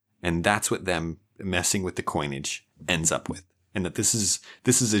money and that's what them messing with the coinage ends up with. And that this is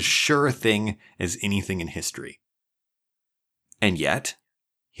as sure a thing as anything in history. And yet,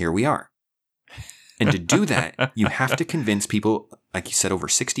 here we are. And to do that, you have to convince people, like you said, over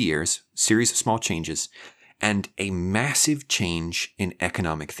 60 years, series of small changes, and a massive change in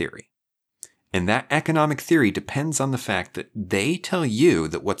economic theory. And that economic theory depends on the fact that they tell you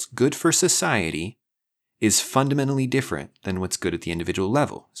that what's good for society is fundamentally different than what's good at the individual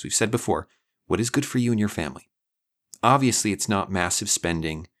level. As we've said before, what is good for you and your family? Obviously, it's not massive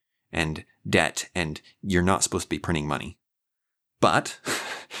spending and debt, and you're not supposed to be printing money. But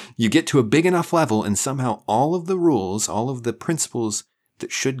you get to a big enough level, and somehow all of the rules, all of the principles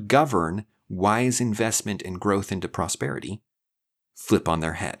that should govern wise investment and growth into prosperity flip on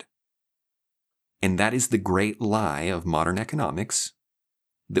their head. And that is the great lie of modern economics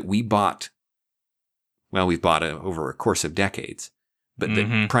that we've bought over a course of decades. But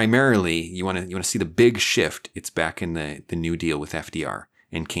that primarily, you want to see the big shift. It's back in the New Deal with FDR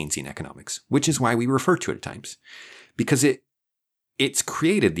and Keynesian economics, which is why we refer to it at times. Because it's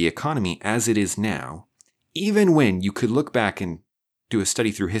created the economy as it is now, even when you could look back and do a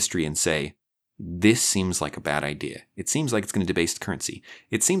study through history and say, this seems like a bad idea. It seems like it's going to debase the currency.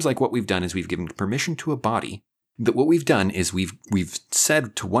 It seems like what we've done is we've given permission to a body, that what we've done is we've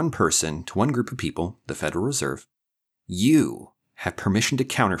said to one person, to one group of people, the Federal Reserve, you have permission to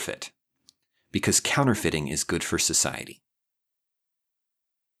counterfeit because counterfeiting is good for society.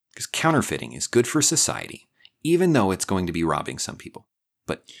 Because counterfeiting is good for society, even though it's going to be robbing some people.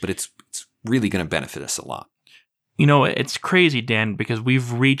 But it's really going to benefit us a lot. You know, it's crazy, Dan, because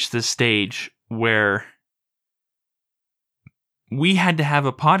we've reached this stage where we had to have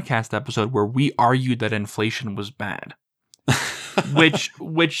a podcast episode where we argued that inflation was bad.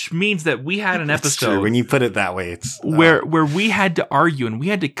 which means that we had an episode. True. When you put it that way, it's where we had to argue and we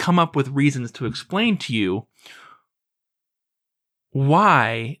had to come up with reasons to explain to you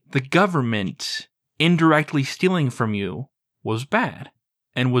why the government indirectly stealing from you was bad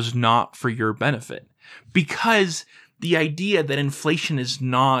and was not for your benefit. Because the idea that inflation is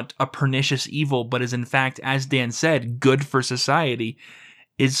not a pernicious evil, but is in fact, as Dan said, good for society,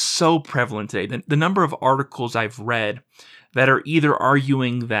 is so prevalent today. The number of articles I've read that are either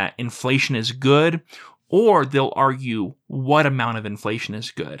arguing that inflation is good, or they'll argue what amount of inflation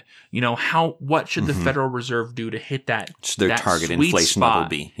is good. You know, what should the Federal Reserve do to hit that, should their target sweet inflation spot level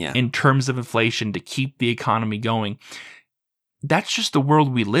be? Yeah. In terms of inflation to keep the economy going. That's just the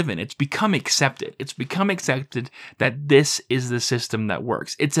world we live in. It's become accepted. It's become accepted that this is the system that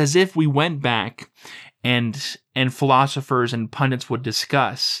works. It's as if we went back and philosophers and pundits would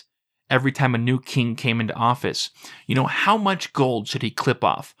discuss every time a new king came into office, you know, how much gold should he clip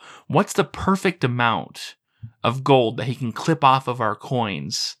off? What's the perfect amount of gold that he can clip off of our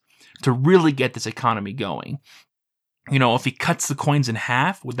coins to really get this economy going? You know, if he cuts the coins in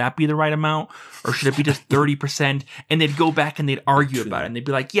half, would that be the right amount? Or should it be just 30%? And they'd go back and they'd argue about it. And they'd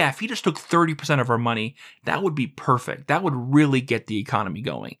be like, yeah, if he just took 30% of our money, that would be perfect. That would really get the economy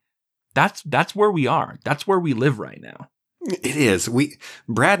going. That's where we are. That's where we live right now. It is.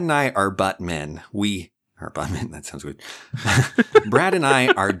 Brad and I are but men. We harp on it. That sounds good. Brad and I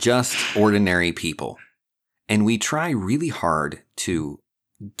are just ordinary people. And we try really hard to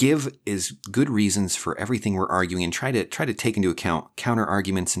give as good reasons for everything we're arguing and try to take into account counter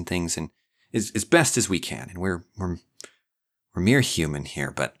arguments and things and as best as we can. And we're mere human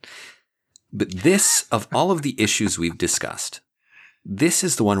here, but this, of all of the issues we've discussed, this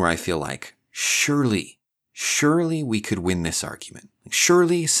is the one where I feel like surely we could win this argument.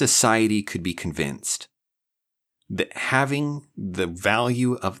 Surely society could be convinced that having the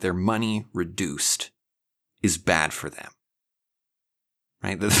value of their money reduced is bad for them.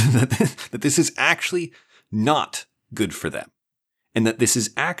 Right? That this is actually not good for them. And that this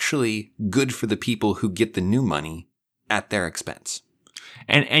is actually good for the people who get the new money at their expense.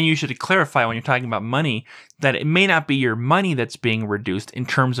 And you should clarify when you're talking about money that it may not be your money that's being reduced in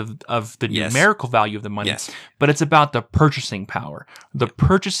terms of the numerical value of the money, but it's about the purchasing power. The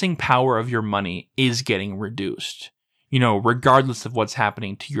purchasing power of your money is getting reduced, regardless of what's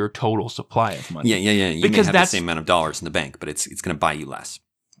happening to your total supply of money. Yeah. You may have the same amount of dollars in the bank, but it's going to buy you less.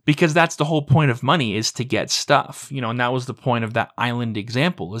 Because that's the whole point of money, is to get stuff, and that was the point of that island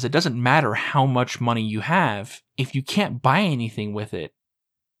example, is it doesn't matter how much money you have. If you can't buy anything with it,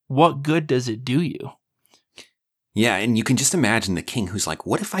 what good does it do you? Yeah, and you can just imagine the king who's like,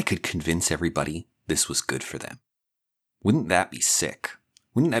 what if I could convince everybody this was good for them? Wouldn't that be sick?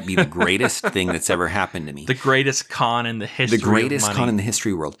 Wouldn't that be the greatest thing that's ever happened to me? The greatest con in the history of money. The greatest con in the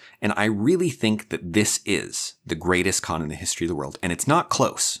history of the world. And I really think that this is the greatest con in the history of the world. And it's not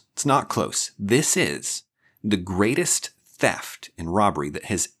close. It's not close. This is the greatest theft and robbery that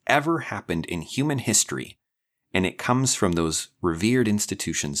has ever happened in human history. And it comes from those revered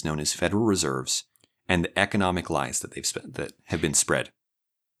institutions known as Federal Reserves and the economic lies that have been spread.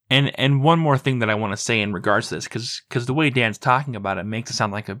 And one more thing that I want to say in regards to this, because the way Dan's talking about it makes it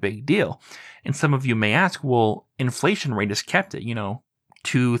sound like a big deal. And some of you may ask, well, inflation rate is kept at,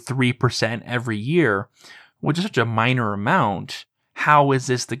 2-3% every year, which is such a minor amount. How is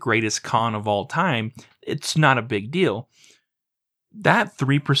this the greatest con of all time? It's not a big deal. That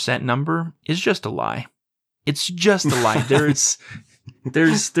 3% number is just a lie. It's just a lie.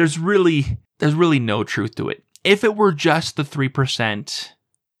 There's really no truth to it. If it were just the 3%,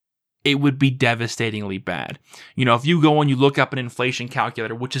 it would be devastatingly bad. If you go and you look up an inflation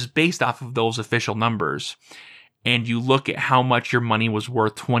calculator, which is based off of those official numbers, and you look at how much your money was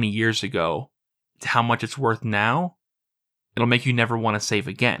worth 20 years ago to how much it's worth now, it'll make you never want to save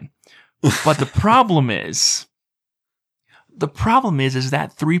again. But the problem is that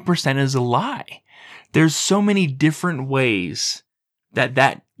 3% is a lie. There's so many different ways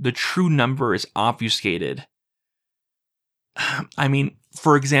that the true number is obfuscated. I mean,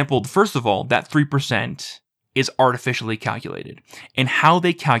 for example, first of all, that 3% is artificially calculated. And how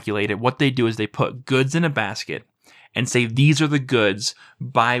they calculate it, what they do is they put goods in a basket and say, these are the goods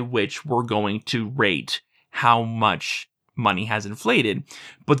by which we're going to rate how much money has inflated.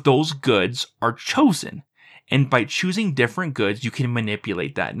 But those goods are chosen. And by choosing different goods, you can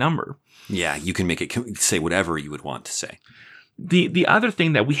manipulate that number. Yeah, you can make it say whatever you would want to say. The other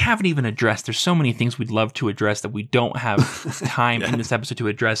thing that we haven't even addressed, there's so many things we'd love to address that we don't have time in this episode to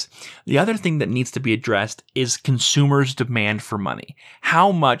address. The other thing that needs to be addressed is consumers' demand for money.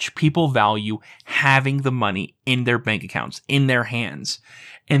 How much people value having the money in their bank accounts, in their hands.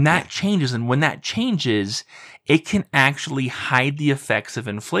 And that changes. And when that changes, it can actually hide the effects of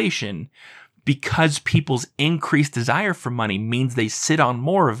inflation, because people's increased desire for money means they sit on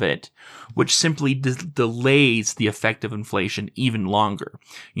more of it, which simply delays the effect of inflation even longer.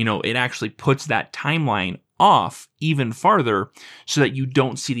 It actually puts that timeline off even farther so that you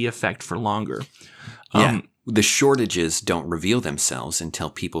don't see the effect for longer. The shortages don't reveal themselves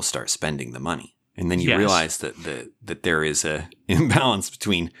until people start spending the money. And then you realize that there is a imbalance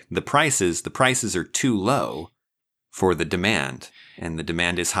between the prices. The prices are too low for the demand, and the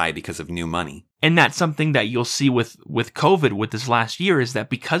demand is high because of new money. And that's something that you'll see with COVID, with this last year, is that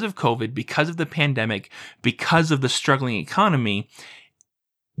because of COVID, because of the pandemic, because of the struggling economy,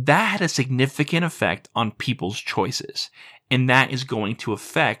 that had a significant effect on people's choices. And that is going to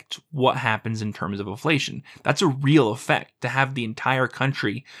affect what happens in terms of inflation. That's a real effect, to have the entire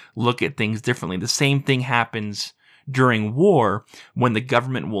country look at things differently. The same thing happens during war, when the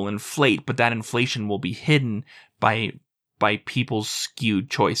government will inflate, but that inflation will be hidden by people's skewed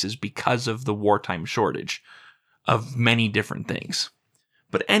choices because of the wartime shortage of many different things.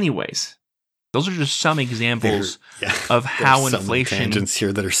 But anyways, those are just some examples of how inflation, tangents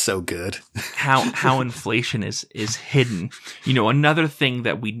here that are so good. how inflation is hidden. Another thing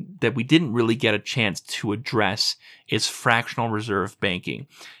that we didn't really get a chance to address is fractional reserve banking.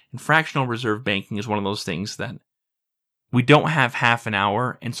 And fractional reserve banking is one of those things that we don't have half an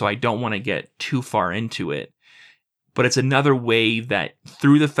hour, and so I don't want to get too far into it. But it's another way that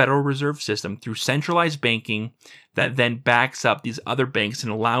through the Federal Reserve System, through centralized banking, that then backs up these other banks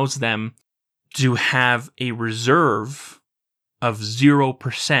and allows them to have a reserve of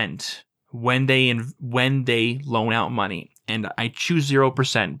 0% when they loan out money. And I choose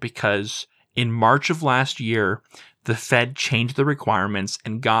 0% because in March of last year, the Fed changed the requirements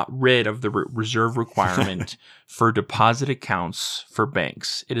and got rid of the reserve requirement for deposit accounts for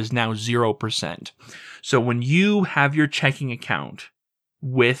banks. It is now 0%. So when you have your checking account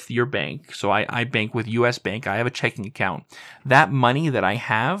with your bank, so I bank with US Bank, I have a checking account, that money that I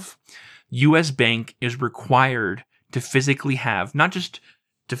have, US Bank is required to physically have, not just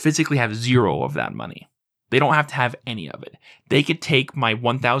to physically have zero of that money. They don't have to have any of it. They could take my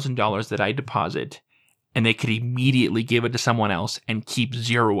 $1,000 that I deposit and they could immediately give it to someone else and keep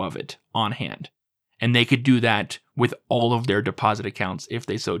zero of it on hand. And they could do that with all of their deposit accounts if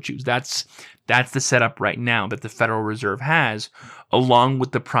they so choose. That's the setup right now that the Federal Reserve has, along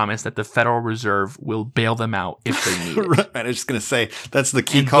with the promise that the Federal Reserve will bail them out if they need it. Right, I was just going to say, that's the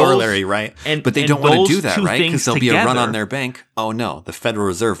key corollary, right? But they don't want to do that, right? Because there'll be a run on their bank. Oh no, the Federal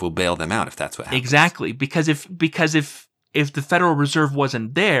Reserve will bail them out if that's what happens. Exactly, because if the Federal Reserve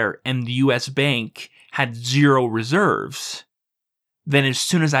wasn't there and the U.S. Bank had zero reserves, then as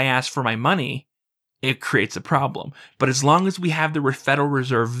soon as I ask for my money, it creates a problem. But as long as we have the Federal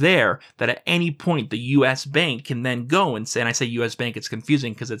Reserve there, that at any point the U.S. Bank can then go and say, and I say U.S. Bank, it's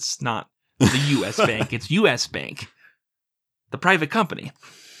confusing because it's not the U.S. Bank, it's U.S. Bank, the private company.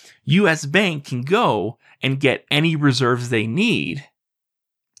 U.S. Bank can go and get any reserves they need,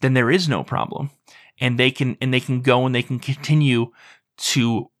 then there is no problem. And they can go and they can continue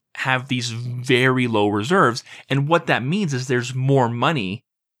to have these very low reserves. And what that means is there's more money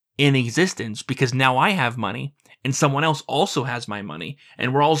in existence because now I have money and someone else also has my money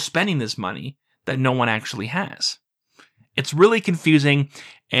and we're all spending this money that no one actually has. It's really confusing.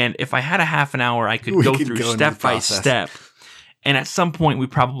 And if I had a half an hour, I could go through step by step. And at some point we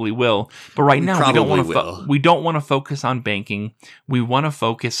probably will. But right now we don't want to focus on banking. We want to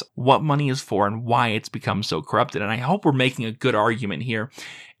focus what money is for and why it's become so corrupted. And I hope we're making a good argument here.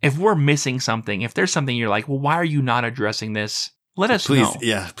 If we're missing something, if there's something you're like, well, why are you not addressing this? Let us know.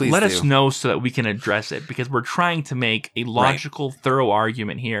 Yeah, please let us know so that we can address it because we're trying to make a logical, thorough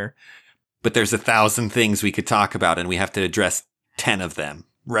argument here. But there's 1,000 things we could talk about and we have to address 10 of them.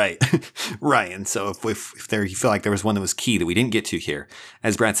 Right. Right. And so if you feel like there was one that was key that we didn't get to here,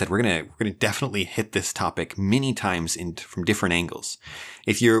 as Brad said, we're going to definitely hit this topic many times from different angles.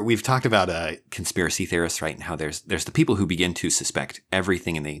 We've talked about conspiracy theorists, right? And how there's the people who begin to suspect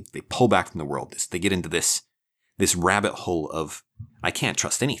everything and they pull back from the world. They get into this rabbit hole of, I can't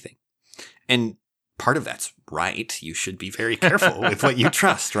trust anything. And part of that's right. You should be very careful with what you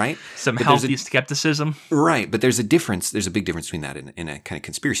trust, right? Some healthy skepticism. Right. But there's a difference. There's a big difference between that and a kind of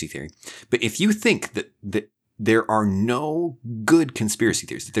conspiracy theory. But if you think that there are no good conspiracy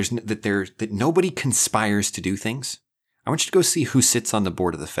theories, that nobody conspires to do things, I want you to go see who sits on the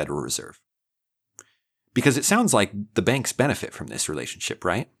board of the Federal Reserve. Because it sounds like the banks benefit from this relationship,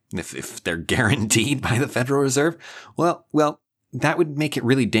 right? If they're guaranteed by the Federal Reserve, well, that would make it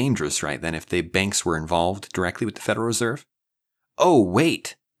really dangerous, right? Then if the banks were involved directly with the Federal Reserve. Oh,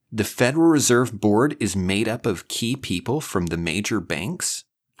 wait, the Federal Reserve Board is made up of key people from the major banks?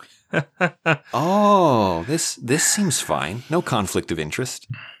 Oh, this seems fine. No conflict of interest.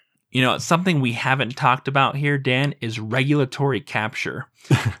 You know, something we haven't talked about here, Dan, is regulatory capture.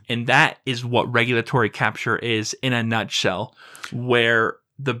 And that is what regulatory capture is in a nutshell, where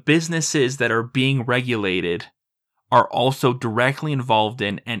the businesses that are being regulated are also directly involved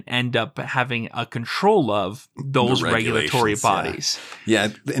in and end up having a control of those regulatory bodies. Yeah,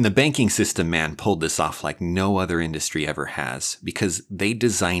 and the banking system, man, pulled this off like no other industry ever has because they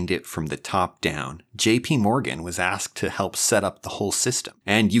designed it from the top down. JP Morgan was asked to help set up the whole system.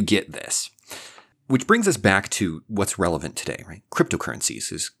 And you get this. Which brings us back to what's relevant today, right?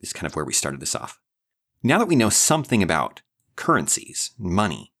 Cryptocurrencies is kind of where we started this off. Now that we know something about currencies,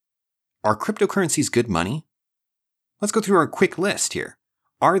 money, are cryptocurrencies good money? Let's go through our quick list here.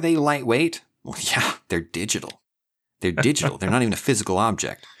 Are they lightweight? Well, yeah, they're digital. They're digital. They're not even a physical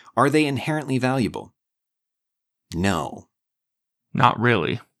object. Are they inherently valuable? No. Not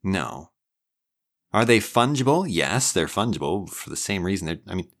really. No. Are they fungible? Yes, they're fungible for the same reason.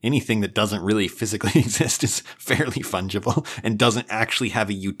 Anything that doesn't really physically exist is fairly fungible and doesn't actually have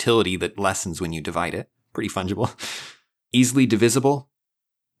a utility that lessens when you divide it. Pretty fungible. Easily divisible?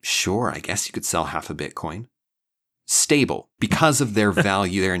 Sure, I guess you could sell half a Bitcoin. stable because of their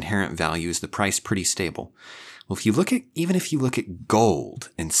value, their inherent value. Is the price pretty stable? Well, even if you look at gold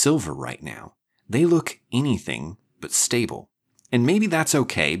and silver right now, they look anything but stable. And maybe that's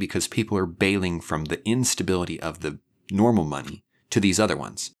okay because people are bailing from the instability of the normal money to these other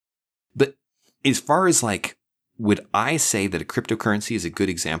ones. But as far as would I say that a cryptocurrency is a good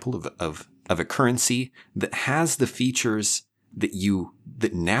example of a currency that has the features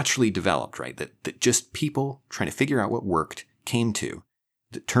that naturally developed, right? That just people trying to figure out what worked came to,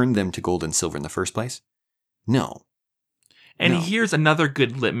 that turned them to gold and silver in the first place? No. And here's another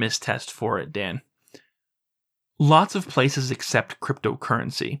good litmus test for it, Dan. Lots of places accept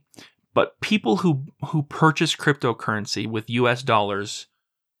cryptocurrency, but people who purchase cryptocurrency with US dollars,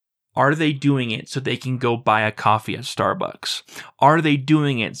 are they doing it so they can go buy a coffee at Starbucks? Are they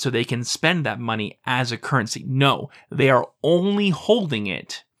doing it so they can spend that money as a currency? No, they are only holding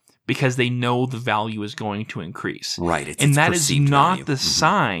it because they know the value is going to increase. Right. And that is not value. the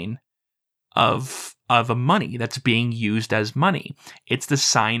sign of a money that's being used as money. It's the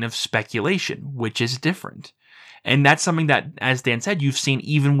sign of speculation, which is different. And that's something that, as Dan said, you've seen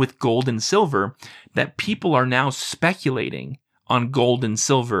even with gold and silver, that people are now speculating on gold and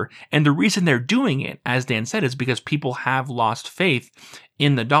silver. And the reason they're doing it, as Dan said, is because people have lost faith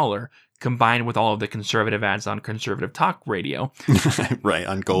in the dollar, combined with all of the conservative ads on conservative talk radio. Right,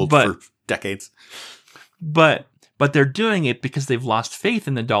 on gold for decades. But they're doing it because they've lost faith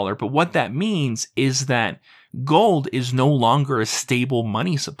in the dollar. But what that means is that gold is no longer a stable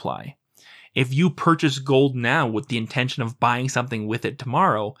money supply. If you purchase gold now with the intention of buying something with it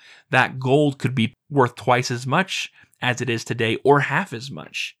tomorrow, that gold could be worth twice as much as it is today, or half as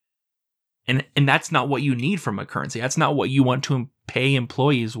much. And that's not what you need from a currency. That's not what you want to pay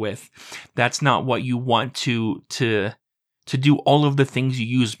employees with. That's not what you want to do all of the things you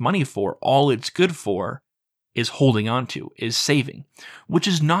use money for. All it's good for is holding on to, is saving, which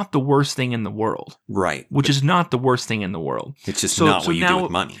is not the worst thing in the world. Right. Which is not the worst thing in the world. It's just not what you do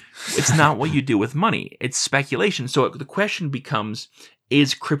with money. It's not what you do with money. It's speculation. So the question becomes,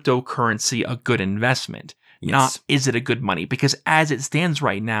 is cryptocurrency a good investment? Yes. Not, is it a good money? Because as it stands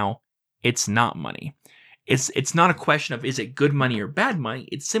right now, it's not money. It's not a question of, is it good money or bad money?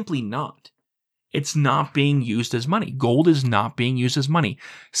 It's simply not. It's not being used as money. Gold is not being used as money.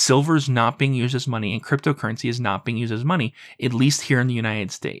 Silver is not being used as money, and cryptocurrency is not being used as money, at least here in the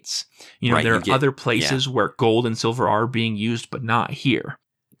United States. Right, there are other places where gold and silver are being used, but not here.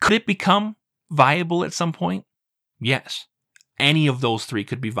 Could it become viable at some point? Yes. Any of those three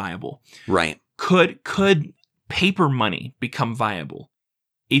could be viable. Right. Could paper money become viable?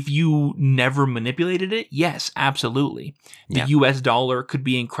 If you never manipulated it, yes, absolutely. The US dollar could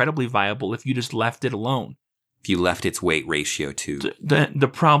be incredibly viable if you just left it alone. If you left its weight ratio to the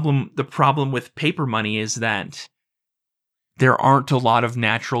problem with paper money is that there aren't a lot of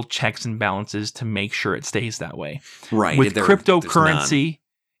natural checks and balances to make sure it stays that way. Right. With cryptocurrency,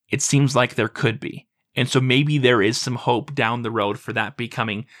 it seems like there could be. And so maybe there is some hope down the road for that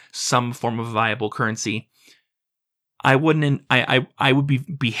becoming some form of viable currency. I would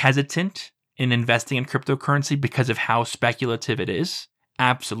be hesitant in investing in cryptocurrency because of how speculative it is.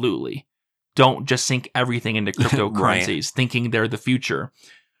 Absolutely. Don't just sink everything into cryptocurrencies thinking they're the future.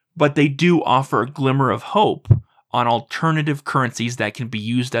 But they do offer a glimmer of hope on alternative currencies that can be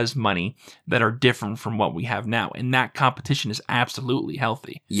used as money that are different from what we have now. And that competition is absolutely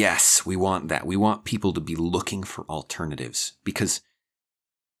healthy. Yes, we want that. We want people to be looking for alternatives because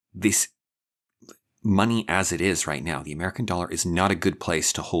this money as it is right now, the American dollar is not a good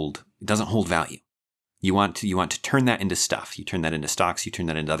place to hold. It doesn't hold value. You want to turn that into stuff. You turn that into stocks. You turn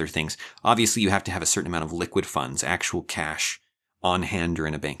that into other things. Obviously, you have to have a certain amount of liquid funds, actual cash on hand or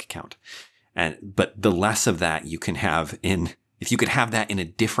in a bank account. But the less of that you can have if you could have that in a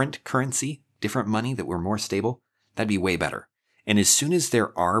different currency, different money that were more stable, that'd be way better. And as soon as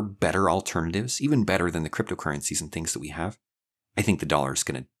there are better alternatives, even better than the cryptocurrencies and things that we have, I think the dollar is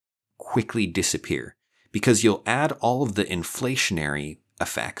going to quickly disappear because you'll add all of the inflationary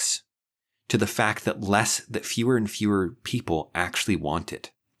effects to the fact that fewer and fewer people actually want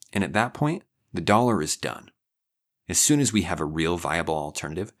it. And at that point, the dollar is done. As soon as we have a real viable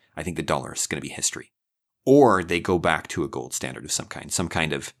alternative, I think the dollar is going to be history. Or they go back to a gold standard of some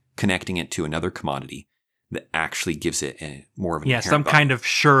kind of connecting it to another commodity that actually gives it more of an inherent some value. kind of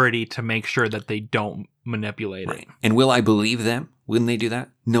surety to make sure that they don't manipulate it. And will I believe them when they do that?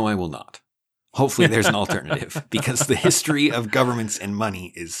 No, I will not. Hopefully there's an alternative because the history of governments and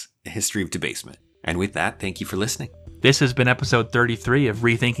money is a history of debasement. And with that, thank you for listening. This has been episode 33 of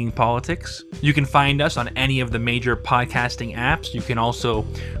Rethinking Politics. You can find us on any of the major podcasting apps. You can also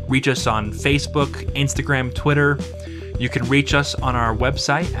reach us on Facebook, Instagram, Twitter. You can reach us on our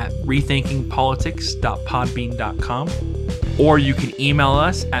website at rethinkingpolitics.podbean.com. Or you can email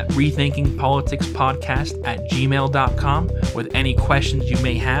us at rethinkingpoliticspodcast@gmail.com with any questions you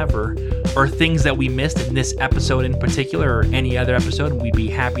may have or things that we missed in this episode in particular or any other episode. We'd be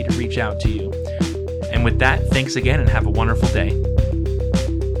happy to reach out to you. And with that, thanks again and have a wonderful day.